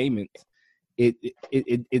month payments.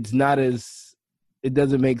 It's not as, it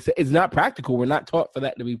doesn't make sense. It's not practical. We're not taught for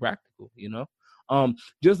that to be practical.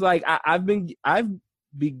 Just like I've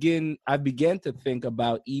began to think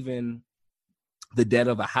about even the debt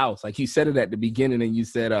of a house. Like you said it at the beginning, and you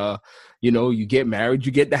said, you get married,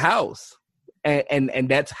 you get the house. And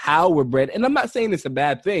that's how we're bred. And I'm not saying it's a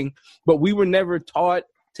bad thing, but we were never taught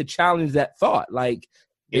to challenge that thought. Like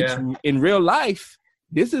it's in real life,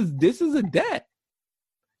 this is a debt.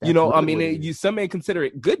 Some may consider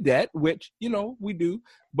it good debt, which, we do.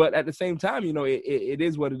 But at the same time, it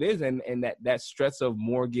is what it is. And that stress of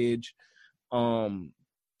mortgage,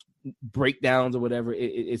 breakdowns or whatever,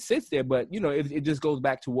 it sits there. But, it just goes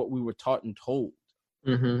back to what we were taught and told.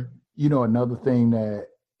 Mm-hmm. Another thing that,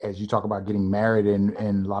 as you talk about getting married, and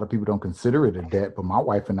a lot of people don't consider it a debt, but my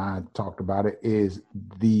wife and I talked about it, is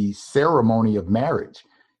the ceremony of marriage.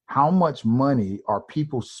 How much money are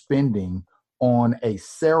people spending on a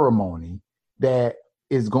ceremony that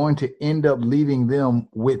is going to end up leaving them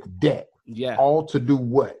with debt? Yeah. All to do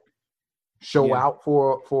what? Show out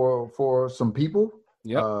for some people?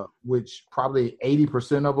 Yeah. Which probably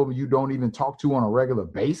 80% of them you don't even talk to on a regular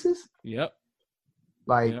basis? Yep.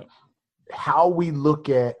 How we look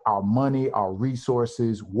at our money, our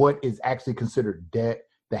resources, what is actually considered debt,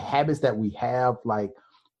 the habits that we have. Like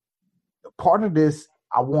part of this,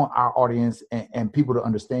 I want our audience and people to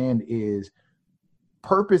understand is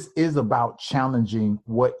purpose is about challenging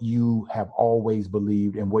what you have always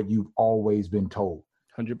believed and what you've always been told.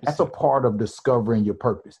 100%. That's a part of discovering your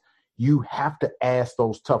purpose. You have to ask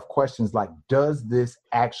those tough questions like, does this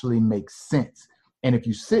actually make sense? And if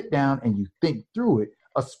you sit down and you think through it,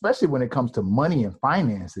 especially when it comes to money and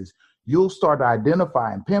finances, you'll start to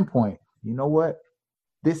identify and pinpoint, you know what?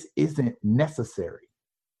 This isn't necessary.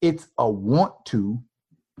 It's a want to,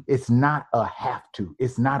 It's not a have to.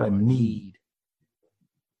 It's not a need.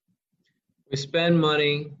 We spend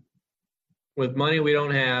money with money we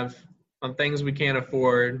don't have on things we can't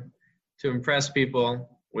afford to impress people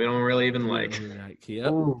we don't really even like.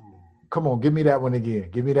 Yep. Ooh, come on, give me that one again.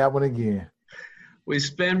 Give me that one again. We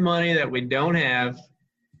spend money that we don't have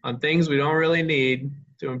on things we don't really need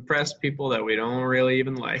to impress people that we don't really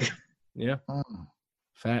even like. Yeah.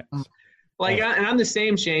 Facts. Like, and I'm the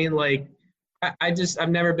same, Shane. Like, I've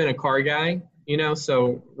never been a car guy, you know,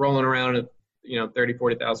 so rolling around a, $30,000,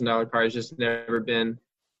 $40,000 car has just never been,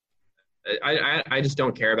 I just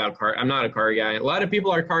don't care about car. I'm not a car guy. A lot of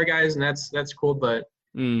people are car guys, and that's cool, but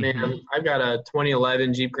man, I've got a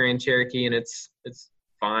 2011 Jeep Grand Cherokee, and it's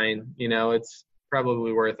fine. It's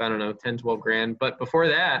probably worth, I don't know, 10, 12 grand. But before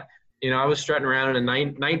that, I was strutting around in a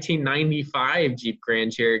 1995 Jeep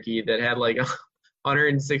Grand Cherokee that had like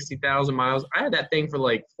 160,000 miles. I had that thing for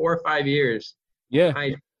like 4 or 5 years. Yeah. I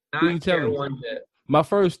did not care one bit. My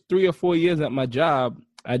first 3 or 4 years at my job,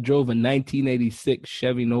 I drove a 1986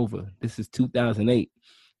 Chevy Nova. This is 2008.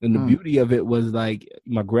 And the beauty of it was, like,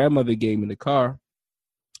 my grandmother gave me the car.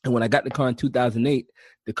 And when I got the car in 2008,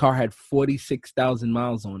 the car had 46,000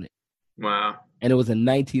 miles on it. Wow. And it was a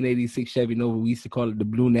 1986 Chevy Nova. We used to call it the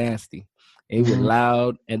Blue Nasty. It was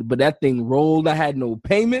loud, but that thing rolled. I had no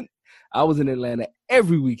payment. I was in Atlanta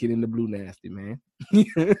every weekend in the Blue Nasty, man.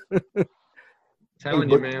 Telling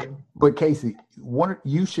you, man. But Casey,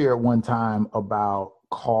 you shared one time about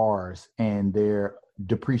cars and their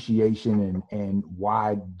depreciation and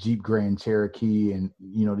why Jeep Grand Cherokee and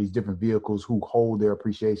these different vehicles who hold their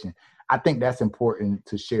appreciation. I think that's important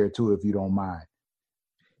to share too, if you don't mind.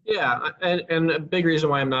 Yeah, and a big reason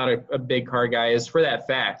why I'm not a big car guy is for that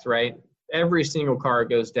fact, right? Every single car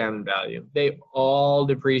goes down in value. They all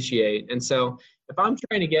depreciate. And so if I'm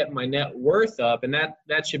trying to get my net worth up, and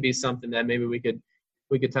that should be something that maybe we could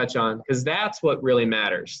touch on, because that's what really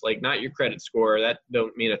matters. Like, not your credit score, that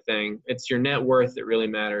don't mean a thing. It's your net worth that really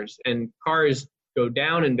matters. And cars go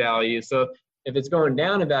down in value. So if it's going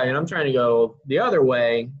down in value and I'm trying to go the other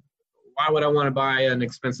way, why would I want to buy an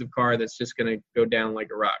expensive car that's just going to go down like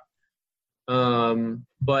a rock?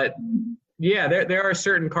 But yeah, there are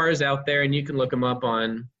certain cars out there, and you can look them up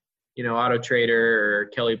on, Auto Trader or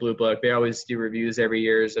Kelley Blue Book. They always do reviews every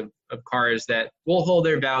year of cars that will hold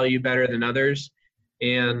their value better than others.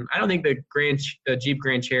 And I don't think the Jeep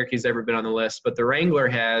Grand Cherokee's ever been on the list, but the Wrangler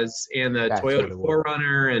has, and the Toyota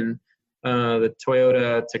 4Runner and the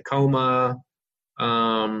Toyota Tacoma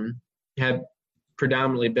have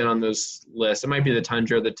predominantly been on those lists. It might be the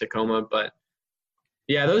Tundra, the Tacoma, but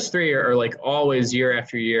yeah, those three are like always year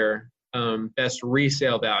after year. Best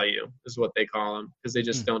resale value is what they call them, because they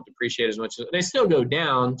just don't depreciate as much. They still go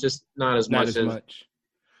down, just not as much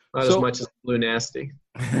as Blue Nasty.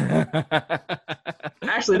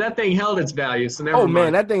 Actually, that thing held its value. So never mind.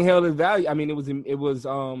 Man, that thing held its value. I mean, it was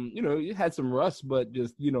it had some rust, but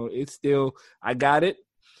just it's still. I got it.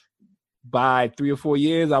 By 3 or 4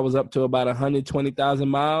 years, I was up to about 120,000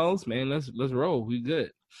 miles. Man, let's roll. We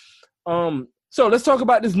good. So let's talk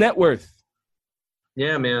about this net worth.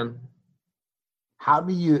 Yeah, man. How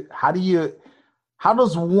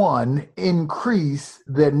does one increase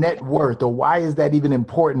their net worth, or why is that even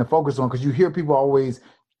important to focus on? Because you hear people always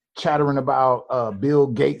chattering about Bill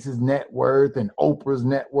Gates' net worth and Oprah's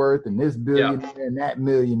net worth and this billionaire and that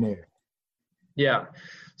millionaire. Yeah.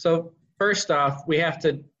 So first off, we have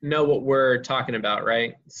to know what we're talking about,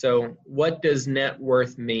 right? So what does net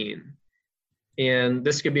worth mean? And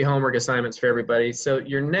this could be homework assignments for everybody. So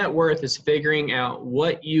your net worth is figuring out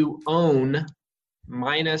what you own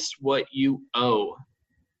minus what you owe.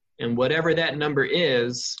 And whatever that number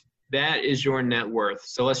is, that is your net worth.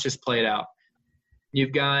 So let's just play it out.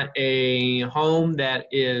 You've got a home that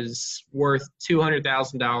is worth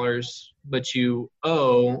 $200,000, but you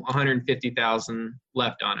owe $150,000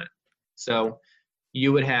 left on it. So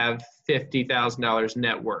you would have $50,000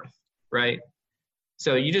 net worth, right?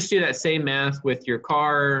 So you just do that same math with your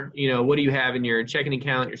car. What do you have in your checking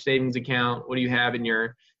account, your savings account? What do you have in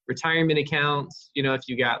your retirement accounts? If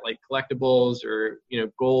you got like collectibles or,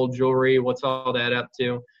 gold jewelry, what's all that up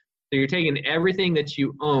to? So you're taking everything that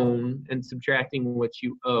you own and subtracting what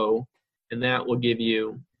you owe, and that will give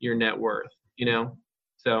you your net worth,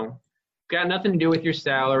 So it's got nothing to do with your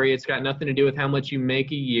salary. It's got nothing to do with how much you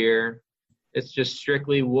make a year. It's just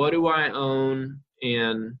strictly, what do I own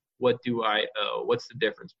and what do I owe? What's the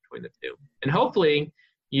difference between the two? And hopefully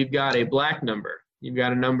you've got a black number. You've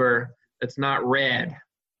got a number that's not red.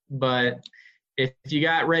 But if you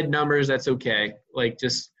got red numbers, that's okay. Like,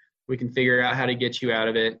 just, we can figure out how to get you out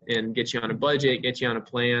of it and get you on a budget, get you on a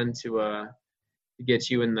plan to get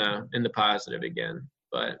you in the positive again.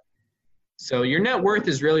 But so your net worth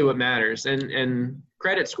is really what matters. And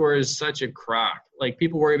credit score is such a crock. Like,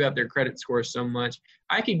 people worry about their credit score so much.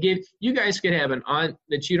 You guys could have an aunt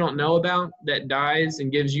that you don't know about that dies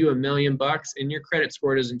and gives you $1 million, and your credit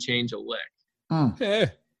score doesn't change a lick. Yeah.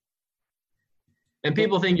 And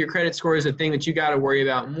people think your credit score is a thing that you got to worry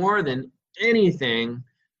about more than anything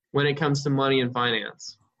when it comes to money and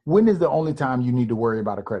finance. When is the only time you need to worry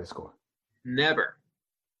about a credit score? Never.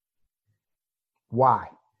 Why?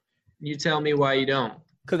 You tell me why you don't.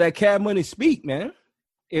 Cause that Cash Money speak, man.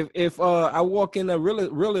 If I walk in a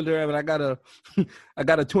realtor and I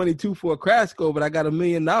got a 22 for a crash score, but I got $1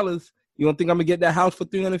 million, you don't think I'm gonna get that house for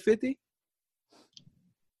 350?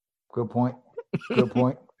 Good point. Good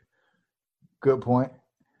point. Good point.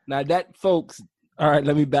 Now that, folks, all right,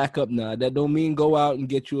 let me back up now. That don't mean go out and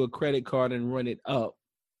get you a credit card and run it up,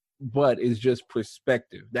 but it's just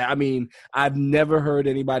perspective. I mean, I've never heard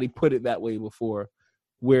anybody put it that way before,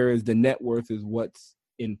 whereas the net worth is what's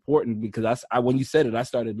important, because I when you said it, I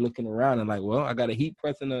started looking around and like, well, I got a heat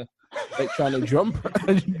press and a electronic drum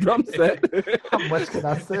set. How much can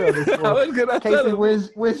I sell this for? How much can I Casey, sell?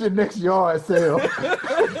 when's your next yard sale?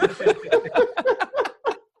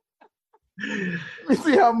 Let me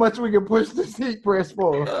see how much we can push this heat press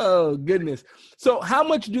for. Oh, goodness. So how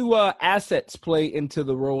much do assets play into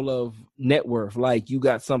the role of net worth? Like, you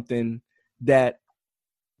got something that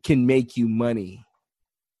can make you money.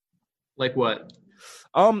 Like what?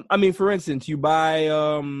 I mean, for instance, you buy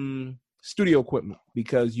studio equipment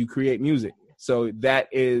because you create music. So that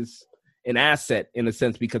is an asset in a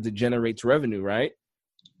sense because it generates revenue, right?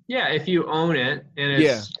 Yeah, if you own it and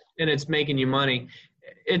it's making you money.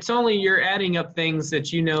 It's only you're adding up things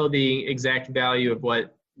that you know the exact value of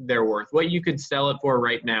what they're worth, what you could sell it for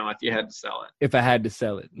right now if you had to sell it. If I had to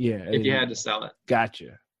sell it, yeah. If you had to sell it.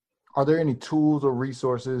 Gotcha. Are there any tools or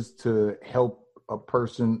resources to help a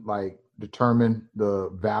person like determine the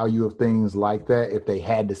value of things like that if they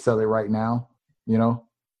had to sell it right now? You know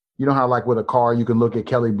how like with a car you can look at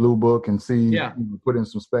Kelley Blue Book and see, yeah, put in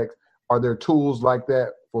some specs. Are there tools like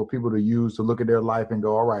that for people to use to look at their life and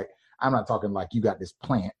go, all right, I'm not talking like you got this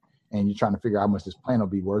plant and you're trying to figure out how much this plant will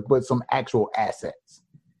be worth, but some actual assets.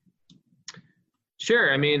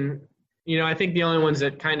 Sure. I mean, I think the only ones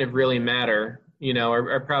that kind of really matter,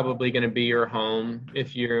 are probably going to be your home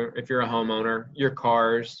if you're a homeowner, your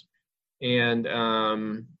cars, and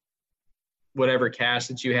whatever cash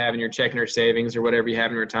that you have in your checking or savings or whatever you have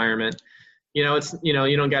in retirement. It's you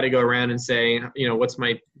don't got to go around and say, what's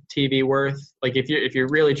my TV worth? Like if you're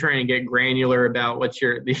really trying to get granular about what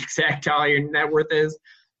the exact dollar your net worth is,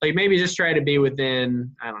 like maybe just try to be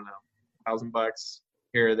within, I don't know, $1,000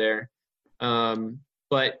 here or there.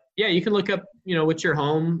 But yeah, you can look up, what your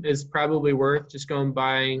home is probably worth. Just go and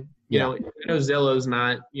buy, I know Zillow's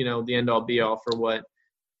not, the end all be all for what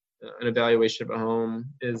an evaluation of a home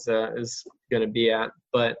is going to be at,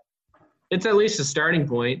 but it's at least a starting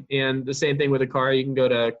point. And the same thing with a car. You can go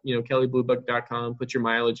to, KelleyBlueBook.com, put your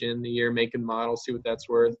mileage in, the year, make, and model, see what that's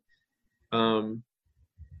worth. So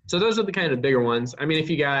those are the kind of bigger ones. I mean, if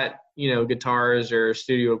you got, guitars or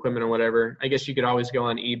studio equipment or whatever, I guess you could always go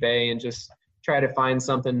on eBay and just try to find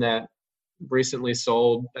something that recently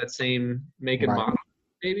sold that same make and model,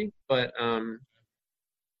 maybe. But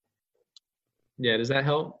yeah, does that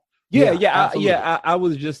help? Yeah. I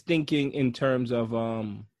was just thinking in terms of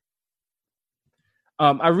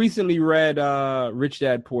I recently read Rich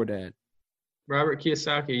Dad Poor Dad. Robert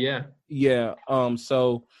Kiyosaki, yeah. Yeah.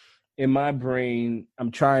 So in my brain, I'm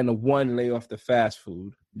trying to lay off the fast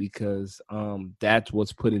food because that's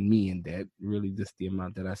what's putting me in debt. Really, just the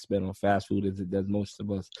amount that I spend on fast food as it does most of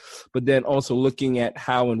us. But then also looking at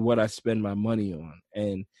how and what I spend my money on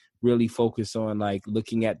and really focus on like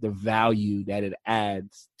looking at the value that it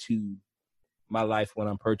adds to my life when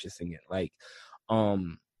I'm purchasing it. Like,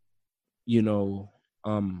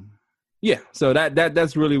 yeah, so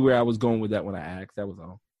that's really where I was going with that when I asked. That was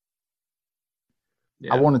all.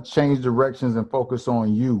 Yeah. I want to change directions and focus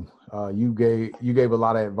on you. You gave a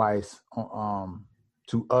lot of advice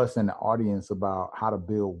to us and the audience about how to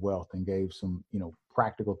build wealth and gave some,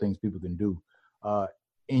 practical things people can do.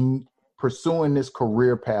 In pursuing this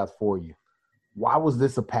career path for you, why was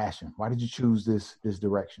this a passion? Why did you choose this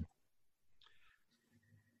direction?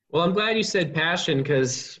 Well, I'm glad you said passion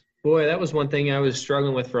because, boy, that was one thing I was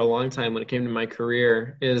struggling with for a long time when it came to my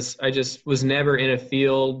career is I just was never in a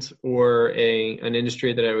field or an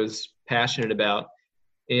industry that I was passionate about.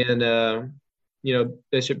 And,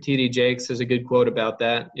 Bishop T.D. Jakes has a good quote about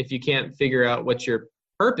that. If you can't figure out what your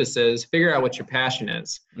purpose is, figure out what your passion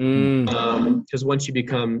is. Because once you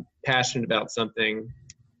become passionate about something,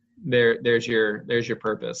 there's your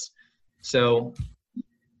purpose. So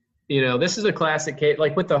this is a classic case,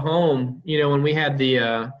 like with the home, when we had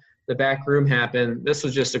the back room happen, this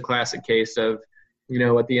was just a classic case of,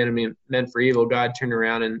 what the enemy meant for evil, God turned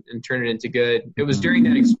around and turned it into good. It was during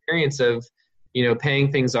that experience of, paying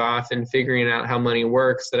things off and figuring out how money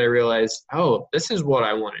works that I realized, oh, this is what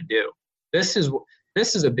I want to do. This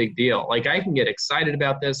is a big deal. Like, I can get excited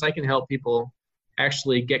about this. I can help people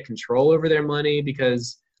actually get control over their money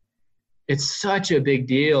because it's such a big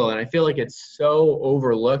deal. And I feel like it's so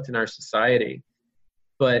overlooked in our society.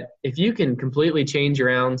 But if you can completely change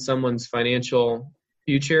around someone's financial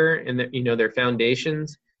future and their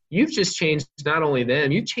foundations, you've just changed not only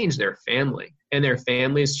them, you've changed their family and their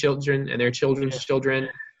family's children and their children's children.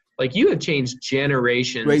 Like, you have changed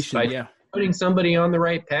generations by putting somebody on the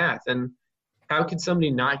right path. And how could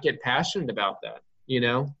somebody not get passionate about that?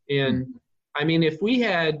 And I mean, if we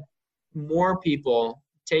had more people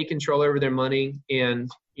take control over their money and,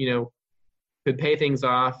 could pay things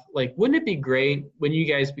off, like, wouldn't it be great when you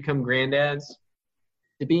guys become granddads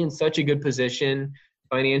to be in such a good position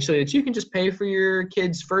financially that you can just pay for your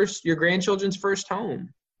grandchildren's first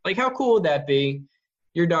home? Like, how cool would that be?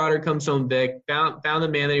 Your daughter comes home, Vic, found the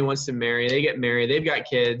man that he wants to marry. They get married. They've got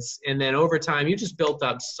kids. And then over time, you just built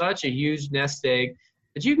up such a huge nest egg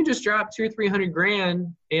that you can just drop $200,000 or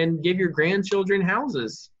 $300,000 and give your grandchildren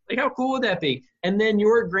houses. Like, how cool would that be? And then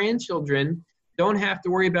your grandchildren don't have to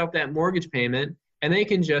worry about that mortgage payment, and they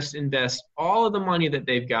can just invest all of the money that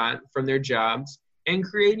they've got from their jobs and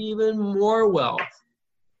create even more wealth.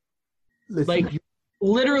 Listen, like,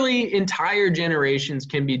 literally entire generations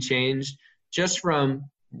can be changed just from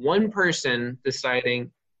one person deciding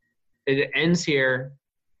it ends here.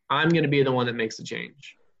 I'm going to be the one that makes the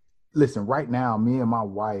change. Listen, right now, me and my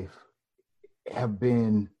wife have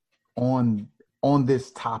been on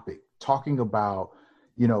this topic, talking about,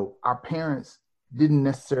 our parents didn't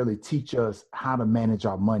necessarily teach us how to manage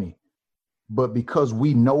our money, but because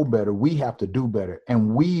we know better, we have to do better.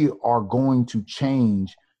 And we are going to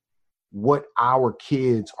change what our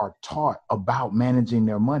kids are taught about managing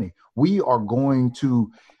their money. We are going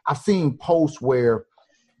to, I've seen posts where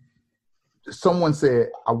someone said,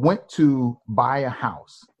 I went to buy a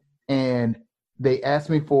house and they asked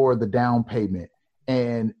me for the down payment,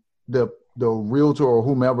 and the realtor or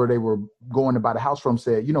whomever they were going to buy the house from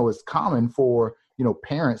said, it's common for,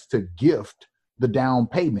 parents to gift the down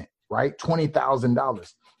payment, right?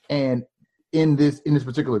 $20,000. And in this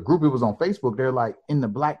particular group, it was on Facebook. They're like, in the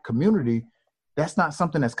Black community, that's not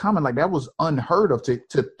something that's common. Like, that was unheard of to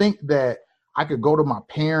think that I could go to my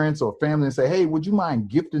parents or family and say, hey, would you mind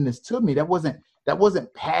gifting this to me? That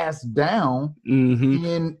wasn't passed down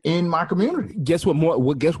in my community. Guess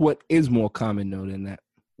what is more common though than that?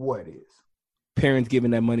 What is? Parents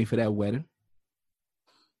giving that money for that wedding.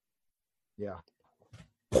 Yeah.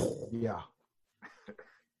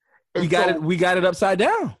 We got it upside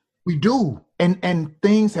down. We do. And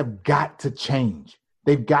things have got to change.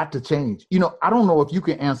 They've got to change. I don't know if you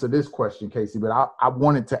can answer this question, Casey, but I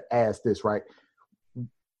wanted to ask this, right?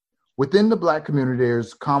 Within the Black community,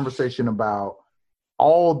 there's conversation about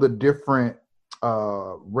all the different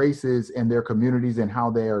races and their communities and how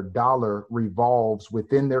their dollar revolves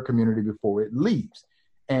within their community before it leaves.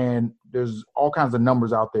 And there's all kinds of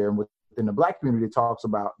numbers out there. And within the Black community, it talks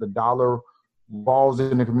about the dollar revolves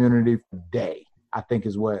in the community for a day, I think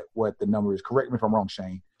is what the number is. Correct me if I'm wrong,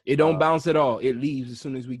 Shane. It don't bounce at all. It leaves as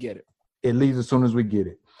soon as we get it. It leaves as soon as we get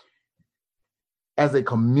it. As a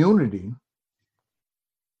community,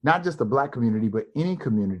 not just the Black community, but any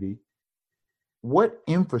community, what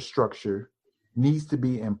infrastructure needs to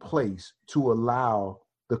be in place to allow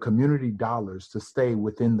the community dollars to stay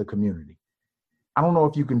within the community? I don't know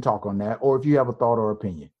if you can talk on that or if you have a thought or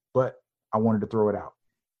opinion, but I wanted to throw it out.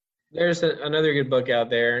 There's another good book out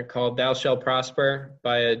there called Thou Shalt Prosper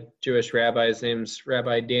by a Jewish rabbi. His name's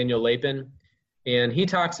Rabbi Daniel Lapin. And he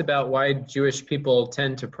talks about why Jewish people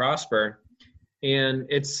tend to prosper. And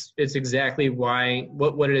it's exactly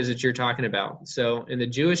what it is that you're talking about. So in the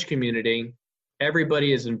Jewish community,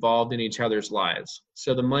 everybody is involved in each other's lives.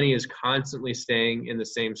 So the money is constantly staying in the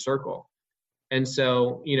same circle. And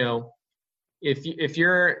so, if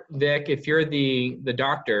you're Vic, if you're the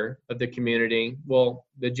doctor of the community, well,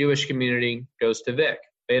 the Jewish community goes to Vic.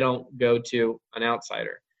 They don't go to an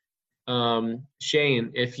outsider.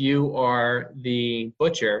 Shane, if you are the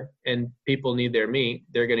butcher and people need their meat,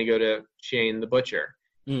 they're going to go to Shane the butcher.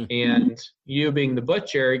 And you being the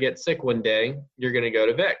butcher get sick one day, you're going to go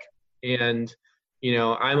to Vic. And,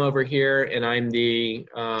 I'm over here and I'm the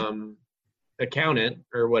accountant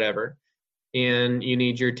or whatever, and you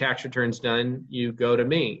need your tax returns done, you go to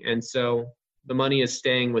me. And so the money is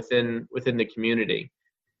staying within the community.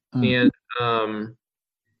 And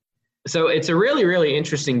So it's a really, really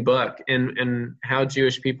interesting book, and how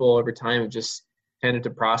Jewish people over time have just tended to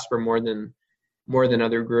prosper more than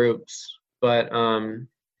other groups. But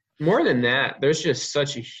more than that, there's just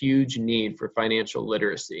such a huge need for financial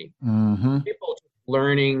literacy. Mm-hmm. People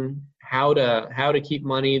learning how to keep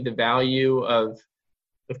money, the value of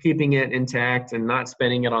keeping it intact and not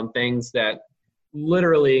spending it on things that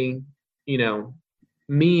literally,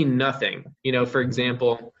 mean nothing. For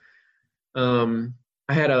example,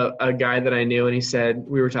 I had a guy that I knew, and he said,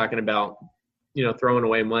 we were talking about, throwing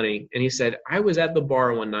away money. And he said, I was at the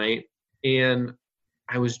bar one night and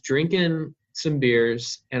I was drinking some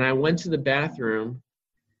beers and I went to the bathroom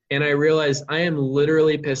and I realized I am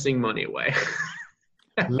literally pissing money away.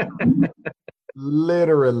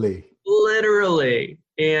 Literally.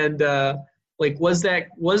 And, was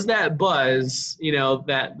that buzz,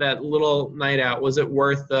 that little night out, was it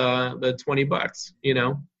worth the $20?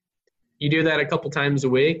 You do that a couple times a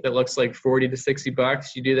week, that looks like $40 to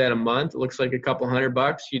 $60. You do that a month, it looks like a couple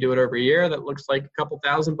 $100. You do it over a year, that looks like a couple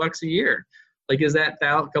 $1,000 a year. Is that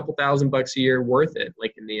couple $1,000 a year worth it?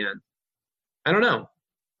 In the end, I don't know.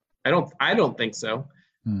 I don't think so.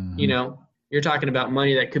 Mm-hmm. You're talking about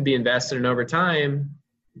money that could be invested in over time,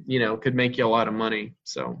 could make you a lot of money.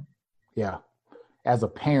 So, yeah. As a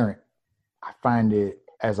parent, I find it,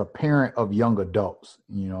 as a parent of young adults,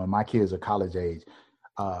 and my kids are college age,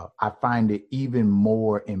 I find it even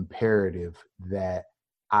more imperative that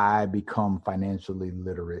I become financially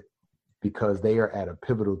literate, because they are at a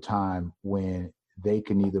pivotal time when they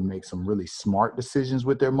can either make some really smart decisions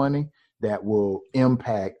with their money that will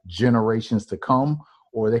impact generations to come,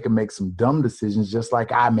 or they can make some dumb decisions just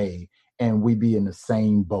like I made, and we be in the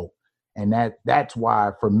same boat. And that's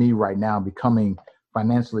why, for me right now, becoming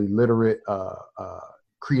financially literate,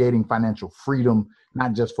 creating financial freedom,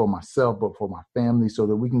 not just for myself, but for my family, so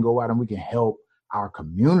that we can go out and we can help our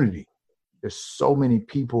community. There's so many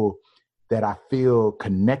people that I feel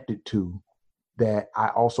connected to, that I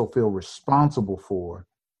also feel responsible for,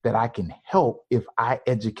 that I can help if I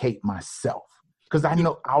educate myself, because I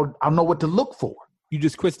know I'll know what to look for. You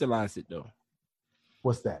just crystallized it, though.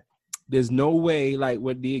 What's that? There's no way,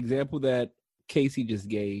 with the example that Casey just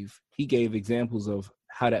gave, he gave examples of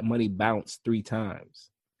how that money bounced 3 times.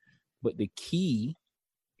 But the key,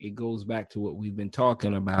 it goes back to what we've been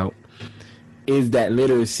talking about, is that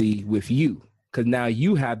literacy with you. Because now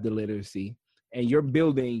you have the literacy and you're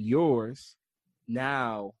building yours.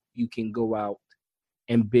 Now you can go out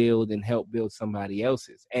and build and help build somebody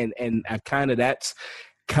else's. And that's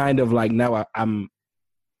kind of now I'm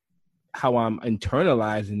how I'm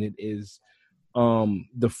internalizing it is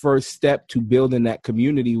the first step to building that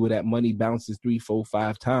community where that money bounces 3, 4,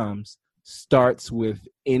 5 times starts with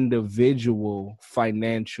individual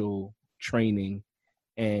financial training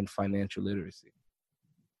and financial literacy.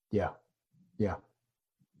 Yeah.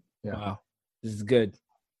 Wow. This is good.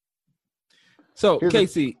 So,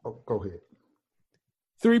 Casey, go ahead.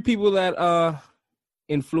 3 people that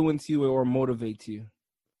influence you or motivate you.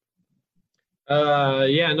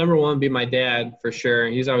 Number 1 would be my dad, for sure.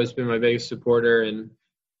 He's always been my biggest supporter and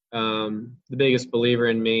the biggest believer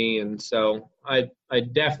in me. And so I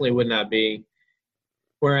definitely would not be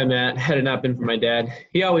where I'm at had it not been for my dad.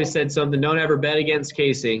 He always said something, don't ever bet against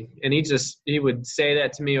Casey. And he would say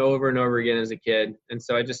that to me over and over again as a kid. And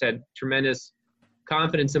so I just had tremendous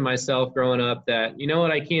confidence in myself growing up that,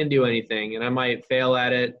 I can do anything and I might fail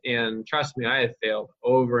at it. And trust me, I have failed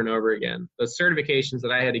over and over again. The certifications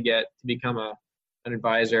that I had to get to become an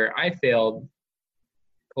advisor, I failed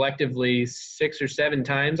collectively 6 or 7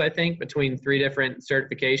 times, I think, between 3 different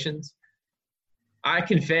certifications. I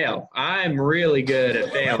can fail. I'm really good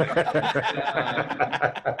at failing.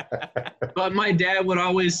 But my dad would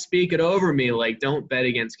always speak it over me, don't bet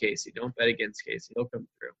against Casey. Don't bet against Casey. He'll come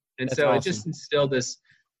through. And that's so awesome. It just instilled this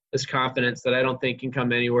confidence that I don't think can come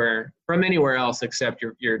from anywhere else except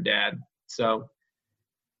your dad. So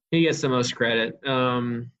he gets the most credit.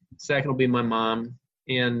 Second will be my mom.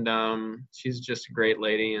 And she's just a great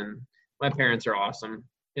lady. And my parents are awesome.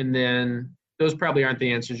 And then those probably aren't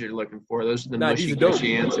the answers you're looking for. Those are the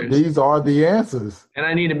mushy answers. These are the answers. And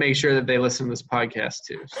I need to make sure that they listen to this podcast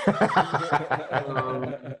too.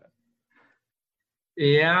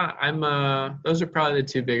 Those are probably the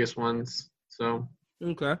 2 biggest ones. So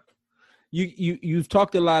okay. You've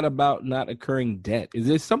talked a lot about not incurring debt. Is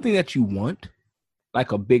there something that you want?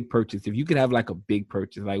 Like a big purchase. If you could have a big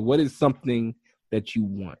purchase, what is something that you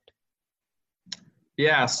want?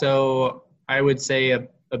 Yeah, so I would say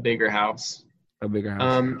a bigger house. A bigger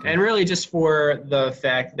house. Okay. And really just for the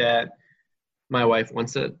fact that my wife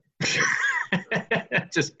wants it.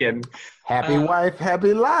 Just kidding. Happy wife,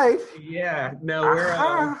 happy life. Yeah. No,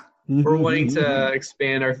 we're wanting to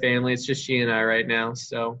expand our family. It's just she and I right now.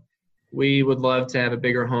 So we would love to have a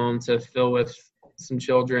bigger home to fill with some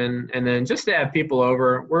children, and then just to have people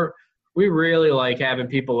over. We really like having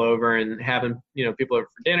people over and having, people over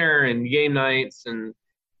for dinner and game nights. And,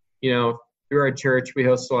 through our church, we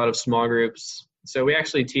host a lot of small groups. So we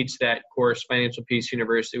actually teach that course, Financial Peace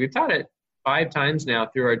University. We've taught it 5 times now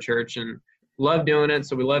through our church and love doing it.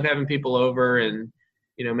 So we love having people over and,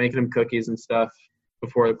 making them cookies and stuff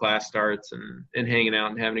before the class starts and hanging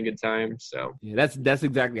out and having a good time. So yeah, that's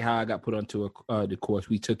exactly how I got put onto the course.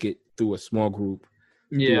 We took it through a small group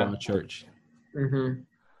through our church. Mm-hmm.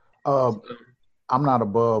 I'm not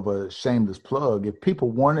above a shameless plug. If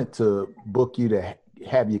people wanted to book you to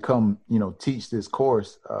have you come, teach this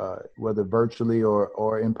course, whether virtually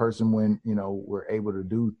or in person when, we're able to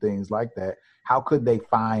do things like that, how could they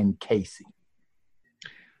find Casey?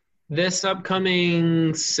 This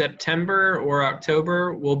upcoming September or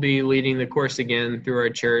October, we'll be leading the course again through our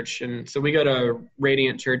church. And so we go to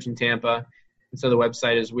Radiant Church in Tampa. And so the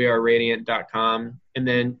website is weareradiant.com. And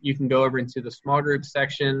then you can go over into the small group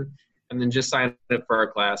section and then just sign up for our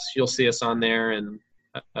class. You'll see us on there. And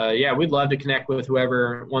we'd love to connect with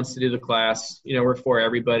whoever wants to do the class. We're for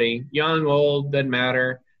everybody, young, old, doesn't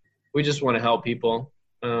matter. We just want to help people.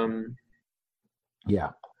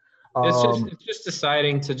 It's just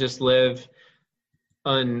deciding to just live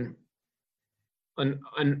an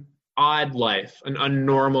odd life, an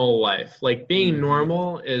unnormal life. Like being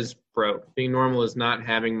normal is broke. Being normal is not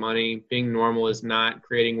having money. Being normal is not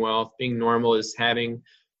creating wealth. Being normal is having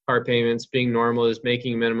car payments. Being normal is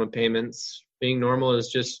making minimum payments. Being normal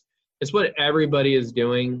is it's what everybody is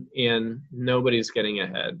doing and nobody's getting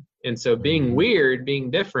ahead. And so being weird, being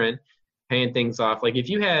different, paying things off. Like if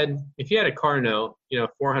you had a car note,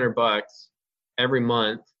 $400 every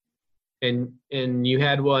month, and you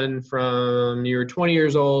had one from you were 20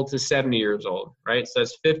 years old to 70 years old, right? So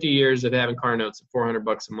that's 50 years of having car notes at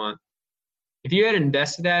 $400 a month. If you had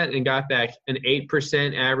invested that and got back an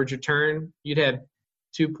 8% average return, you'd have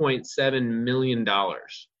 $2.7 million.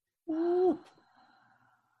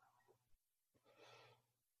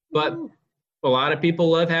 But a lot of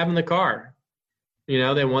people love having the car.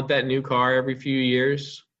 They want that new car every few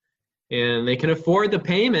years. And they can afford the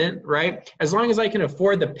payment, right? As long as I can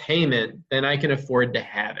afford the payment, then I can afford to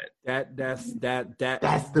have it. That's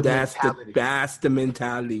the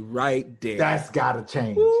mentality right there. That's got to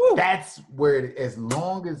change. Woo. That's where as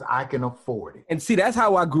long as I can afford it. And see, that's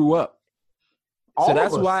how I grew up. So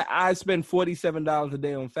that's us. why I spend $47 a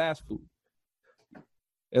day on fast food.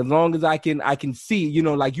 As long as I can see,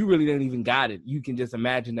 like you really didn't even got it. You can just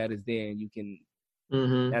imagine that it's there and you can,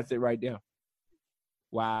 that's it right there.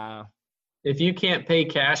 Wow. If you can't pay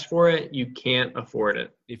cash for it, you can't afford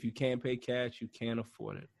it. If you can't pay cash, you can't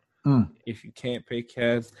afford it. If you can't pay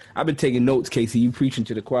cash. I've been taking notes, Casey. You preaching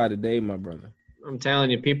to the choir today, my brother. I'm telling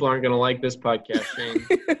you, people aren't going to like this podcast, Shane.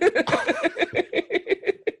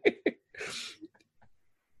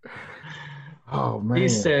 Oh, man. He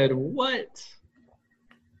said, what?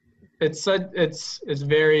 It's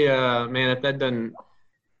very, man, if that doesn't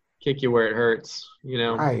kick you where it hurts,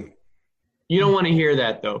 Right. You don't want to hear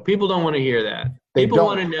that, though. People don't want to hear that. People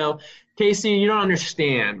want to know, Casey, you don't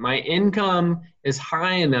understand. My income is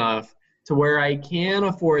high enough to where I can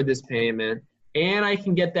afford this payment, and I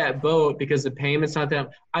can get that boat because the payment's not that.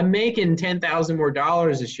 I'm making $10,000 more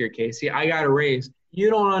this year, Casey. I got a raise. You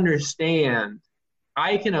don't understand.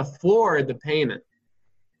 I can afford the payment.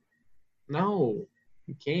 No,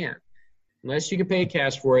 you can't. Unless you can pay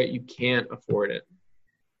cash for it, you can't afford it.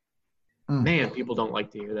 Man, people don't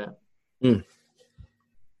like to hear that.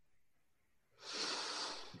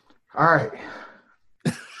 All right.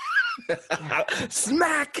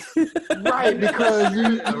 Smack. Right, because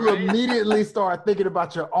you immediately start thinking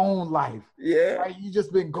about your own life. Yeah. Right? You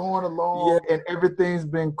just been going along and everything's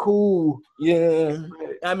been cool. Yeah.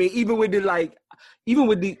 I mean, even with the we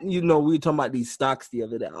were talking about these stocks the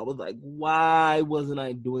other day. I was like, why wasn't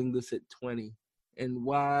I doing this at 20? And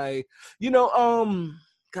why,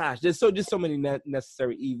 gosh, there's just so many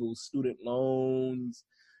necessary evils, student loans,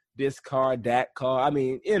 this car, that car. I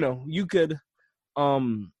mean, you could,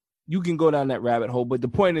 you can go down that rabbit hole, but the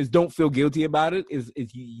point is, don't feel guilty about it. Is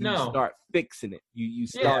you start fixing it. You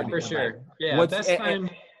start. Yeah, for sure. Yeah, time.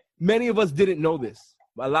 Many of us didn't know this.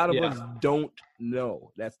 A lot of us don't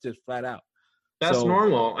know. That's just flat out. That's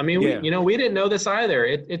normal. I mean, we didn't know this either.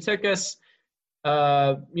 It took us,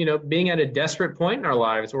 being at a desperate point in our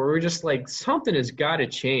lives where we're just like, something has got to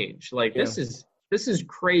change. Like this is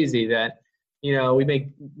crazy that, we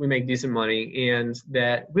make decent money and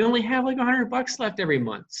that we only have like $100 left every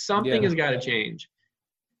month. Something has got to change.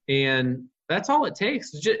 And That's all it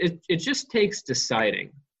takes. It just takes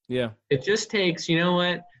deciding. Yeah. It just takes, you know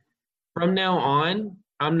what? From now on,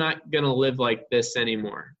 I'm not going to live like this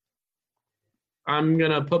anymore. I'm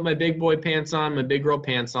going to put my big boy pants on, my big girl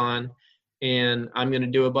pants on, and I'm going to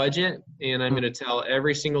do a budget, and I'm going to tell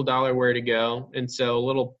every single dollar where to go. And so a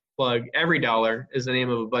little plug, Every Dollar is the name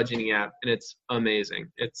of a budgeting app, and it's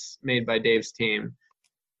amazing. It's made by Dave's team.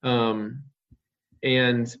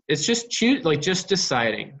 And it's just just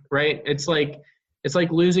deciding, right? It's like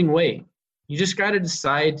losing weight. You just got to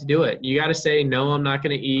decide to do it. You got to say, no, I'm not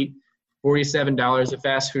going to eat $47 of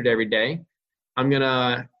fast food every day. I'm going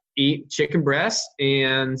to eat chicken breast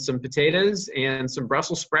and some potatoes and some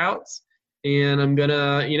Brussels sprouts. And I'm going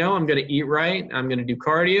to eat right. I'm going to do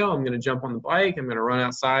cardio. I'm going to jump on the bike. I'm going to run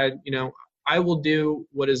outside. I will do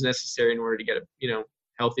what is necessary in order to get a,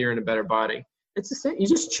 healthier and a better body. It's the same. You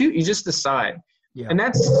just choose, you just decide. Yeah. And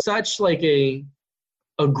that's such like a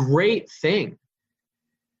great thing,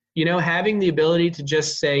 having the ability to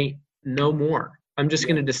just say no more. I'm just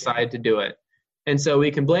going to decide to do it. And so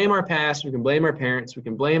we can blame our past. We can blame our parents. We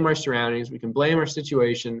can blame our surroundings. We can blame our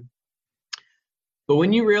situation. But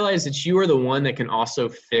when you realize that you are the one that can also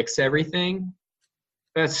fix everything,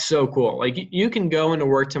 that's so cool. Like you can go into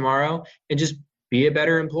work tomorrow and just be a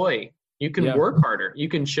better employee. You can work harder. You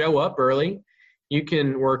can show up early. You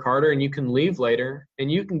can work harder and you can leave later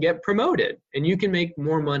and you can get promoted and you can make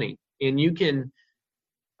more money and you can,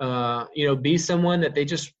 be someone that they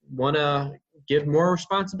just want to give more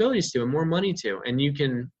responsibilities to and more money to. And you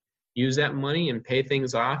can use that money and pay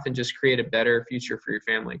things off and just create a better future for your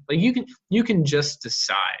family. Like you can just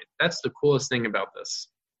decide. That's the coolest thing about this.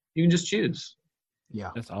 You can just choose.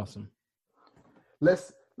 Yeah. That's awesome.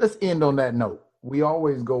 Let's end on that note. We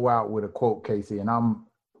always go out with a quote, Casey, and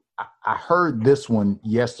I heard this one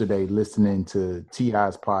yesterday listening to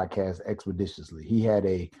T.I.'s podcast Expeditiously. He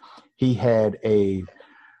had a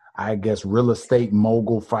I guess real estate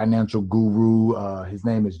mogul, financial guru. His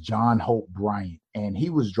name is John Hope Bryant, and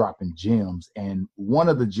he was dropping gems. And one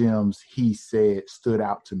of the gems he said stood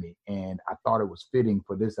out to me, and I thought it was fitting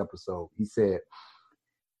for this episode. He said,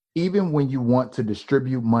 even when you want to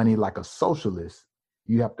distribute money like a socialist,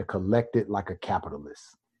 you have to collect it like a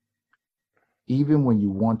capitalist. Even when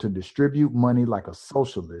you want to distribute money like a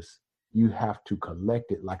socialist, you have to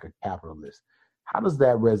collect it like a capitalist. How does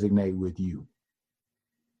that resonate with you?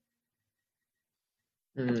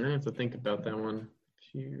 I have to think about that one.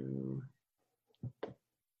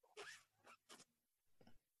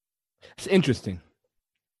 It's interesting.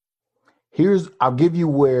 I'll give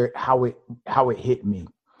you how it hit me.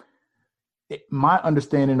 My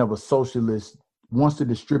understanding of a socialist wants to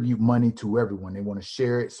distribute money to everyone. They want to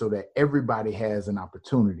share it so that everybody has an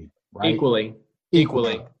opportunity, right? Equally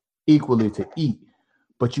to eat.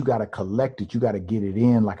 But you got to collect it. You got to get it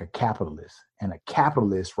in like a capitalist. And a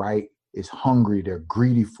capitalist, right, is hungry. They're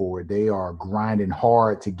greedy for it. They are grinding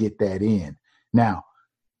hard to get that in. Now,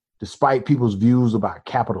 despite people's views about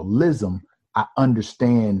capitalism, I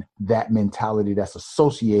understand that mentality that's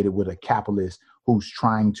associated with a capitalist who's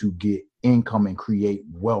trying to get income and create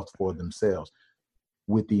wealth for themselves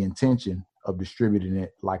with the intention of distributing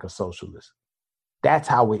it like a socialist. That's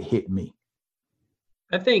how it hit me.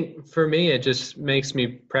 I think for me, it just makes me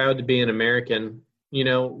proud to be an American.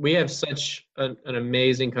 We have such an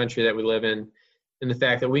amazing country that we live in, and the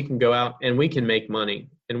fact that we can go out and we can make money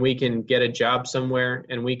and we can get a job somewhere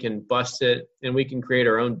and we can bust it and we can create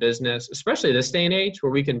our own business, especially this day and age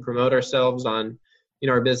where we can promote ourselves on,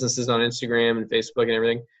 our businesses on Instagram and Facebook and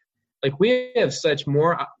everything. Like we have such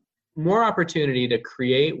more opportunity to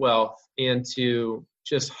create wealth and to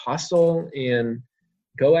just hustle and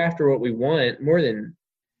go after what we want more than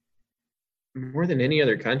any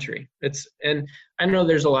other country. And I know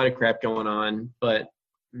there's a lot of crap going on, but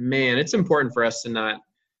man, it's important for us to not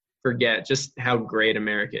forget just how great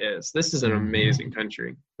America is. This is an amazing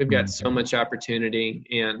country. We've got so much opportunity,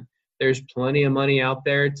 and there's plenty of money out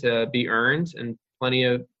there to be earned and plenty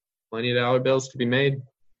of dollar bills to be made.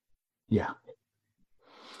 Yeah.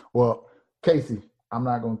 Well, Casey,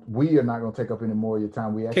 we are not going to take up any more of your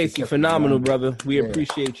time. Casey, phenomenal, brother. We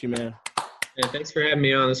appreciate you, man. Yeah, thanks for having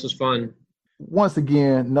me on. This was fun. Once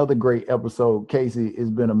again, another great episode. Casey,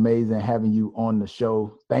 it's been amazing having you on the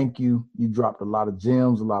show. Thank you. You dropped a lot of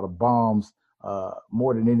gems, a lot of bombs,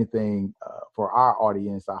 more than anything for our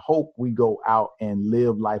audience. I hope we go out and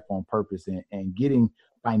live life on purpose, and getting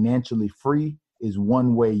financially free is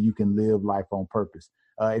one way you can live life on purpose.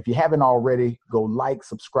 If you haven't already, go like,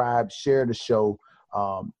 subscribe, share the show,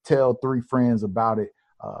 tell 3 friends about it,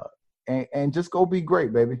 and just go be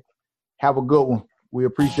great, baby. Have a good one. We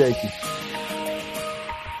appreciate you.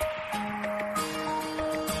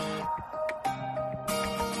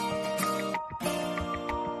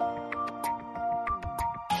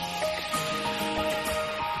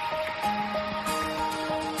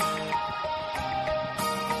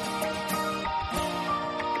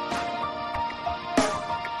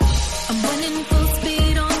 I'm running full speed.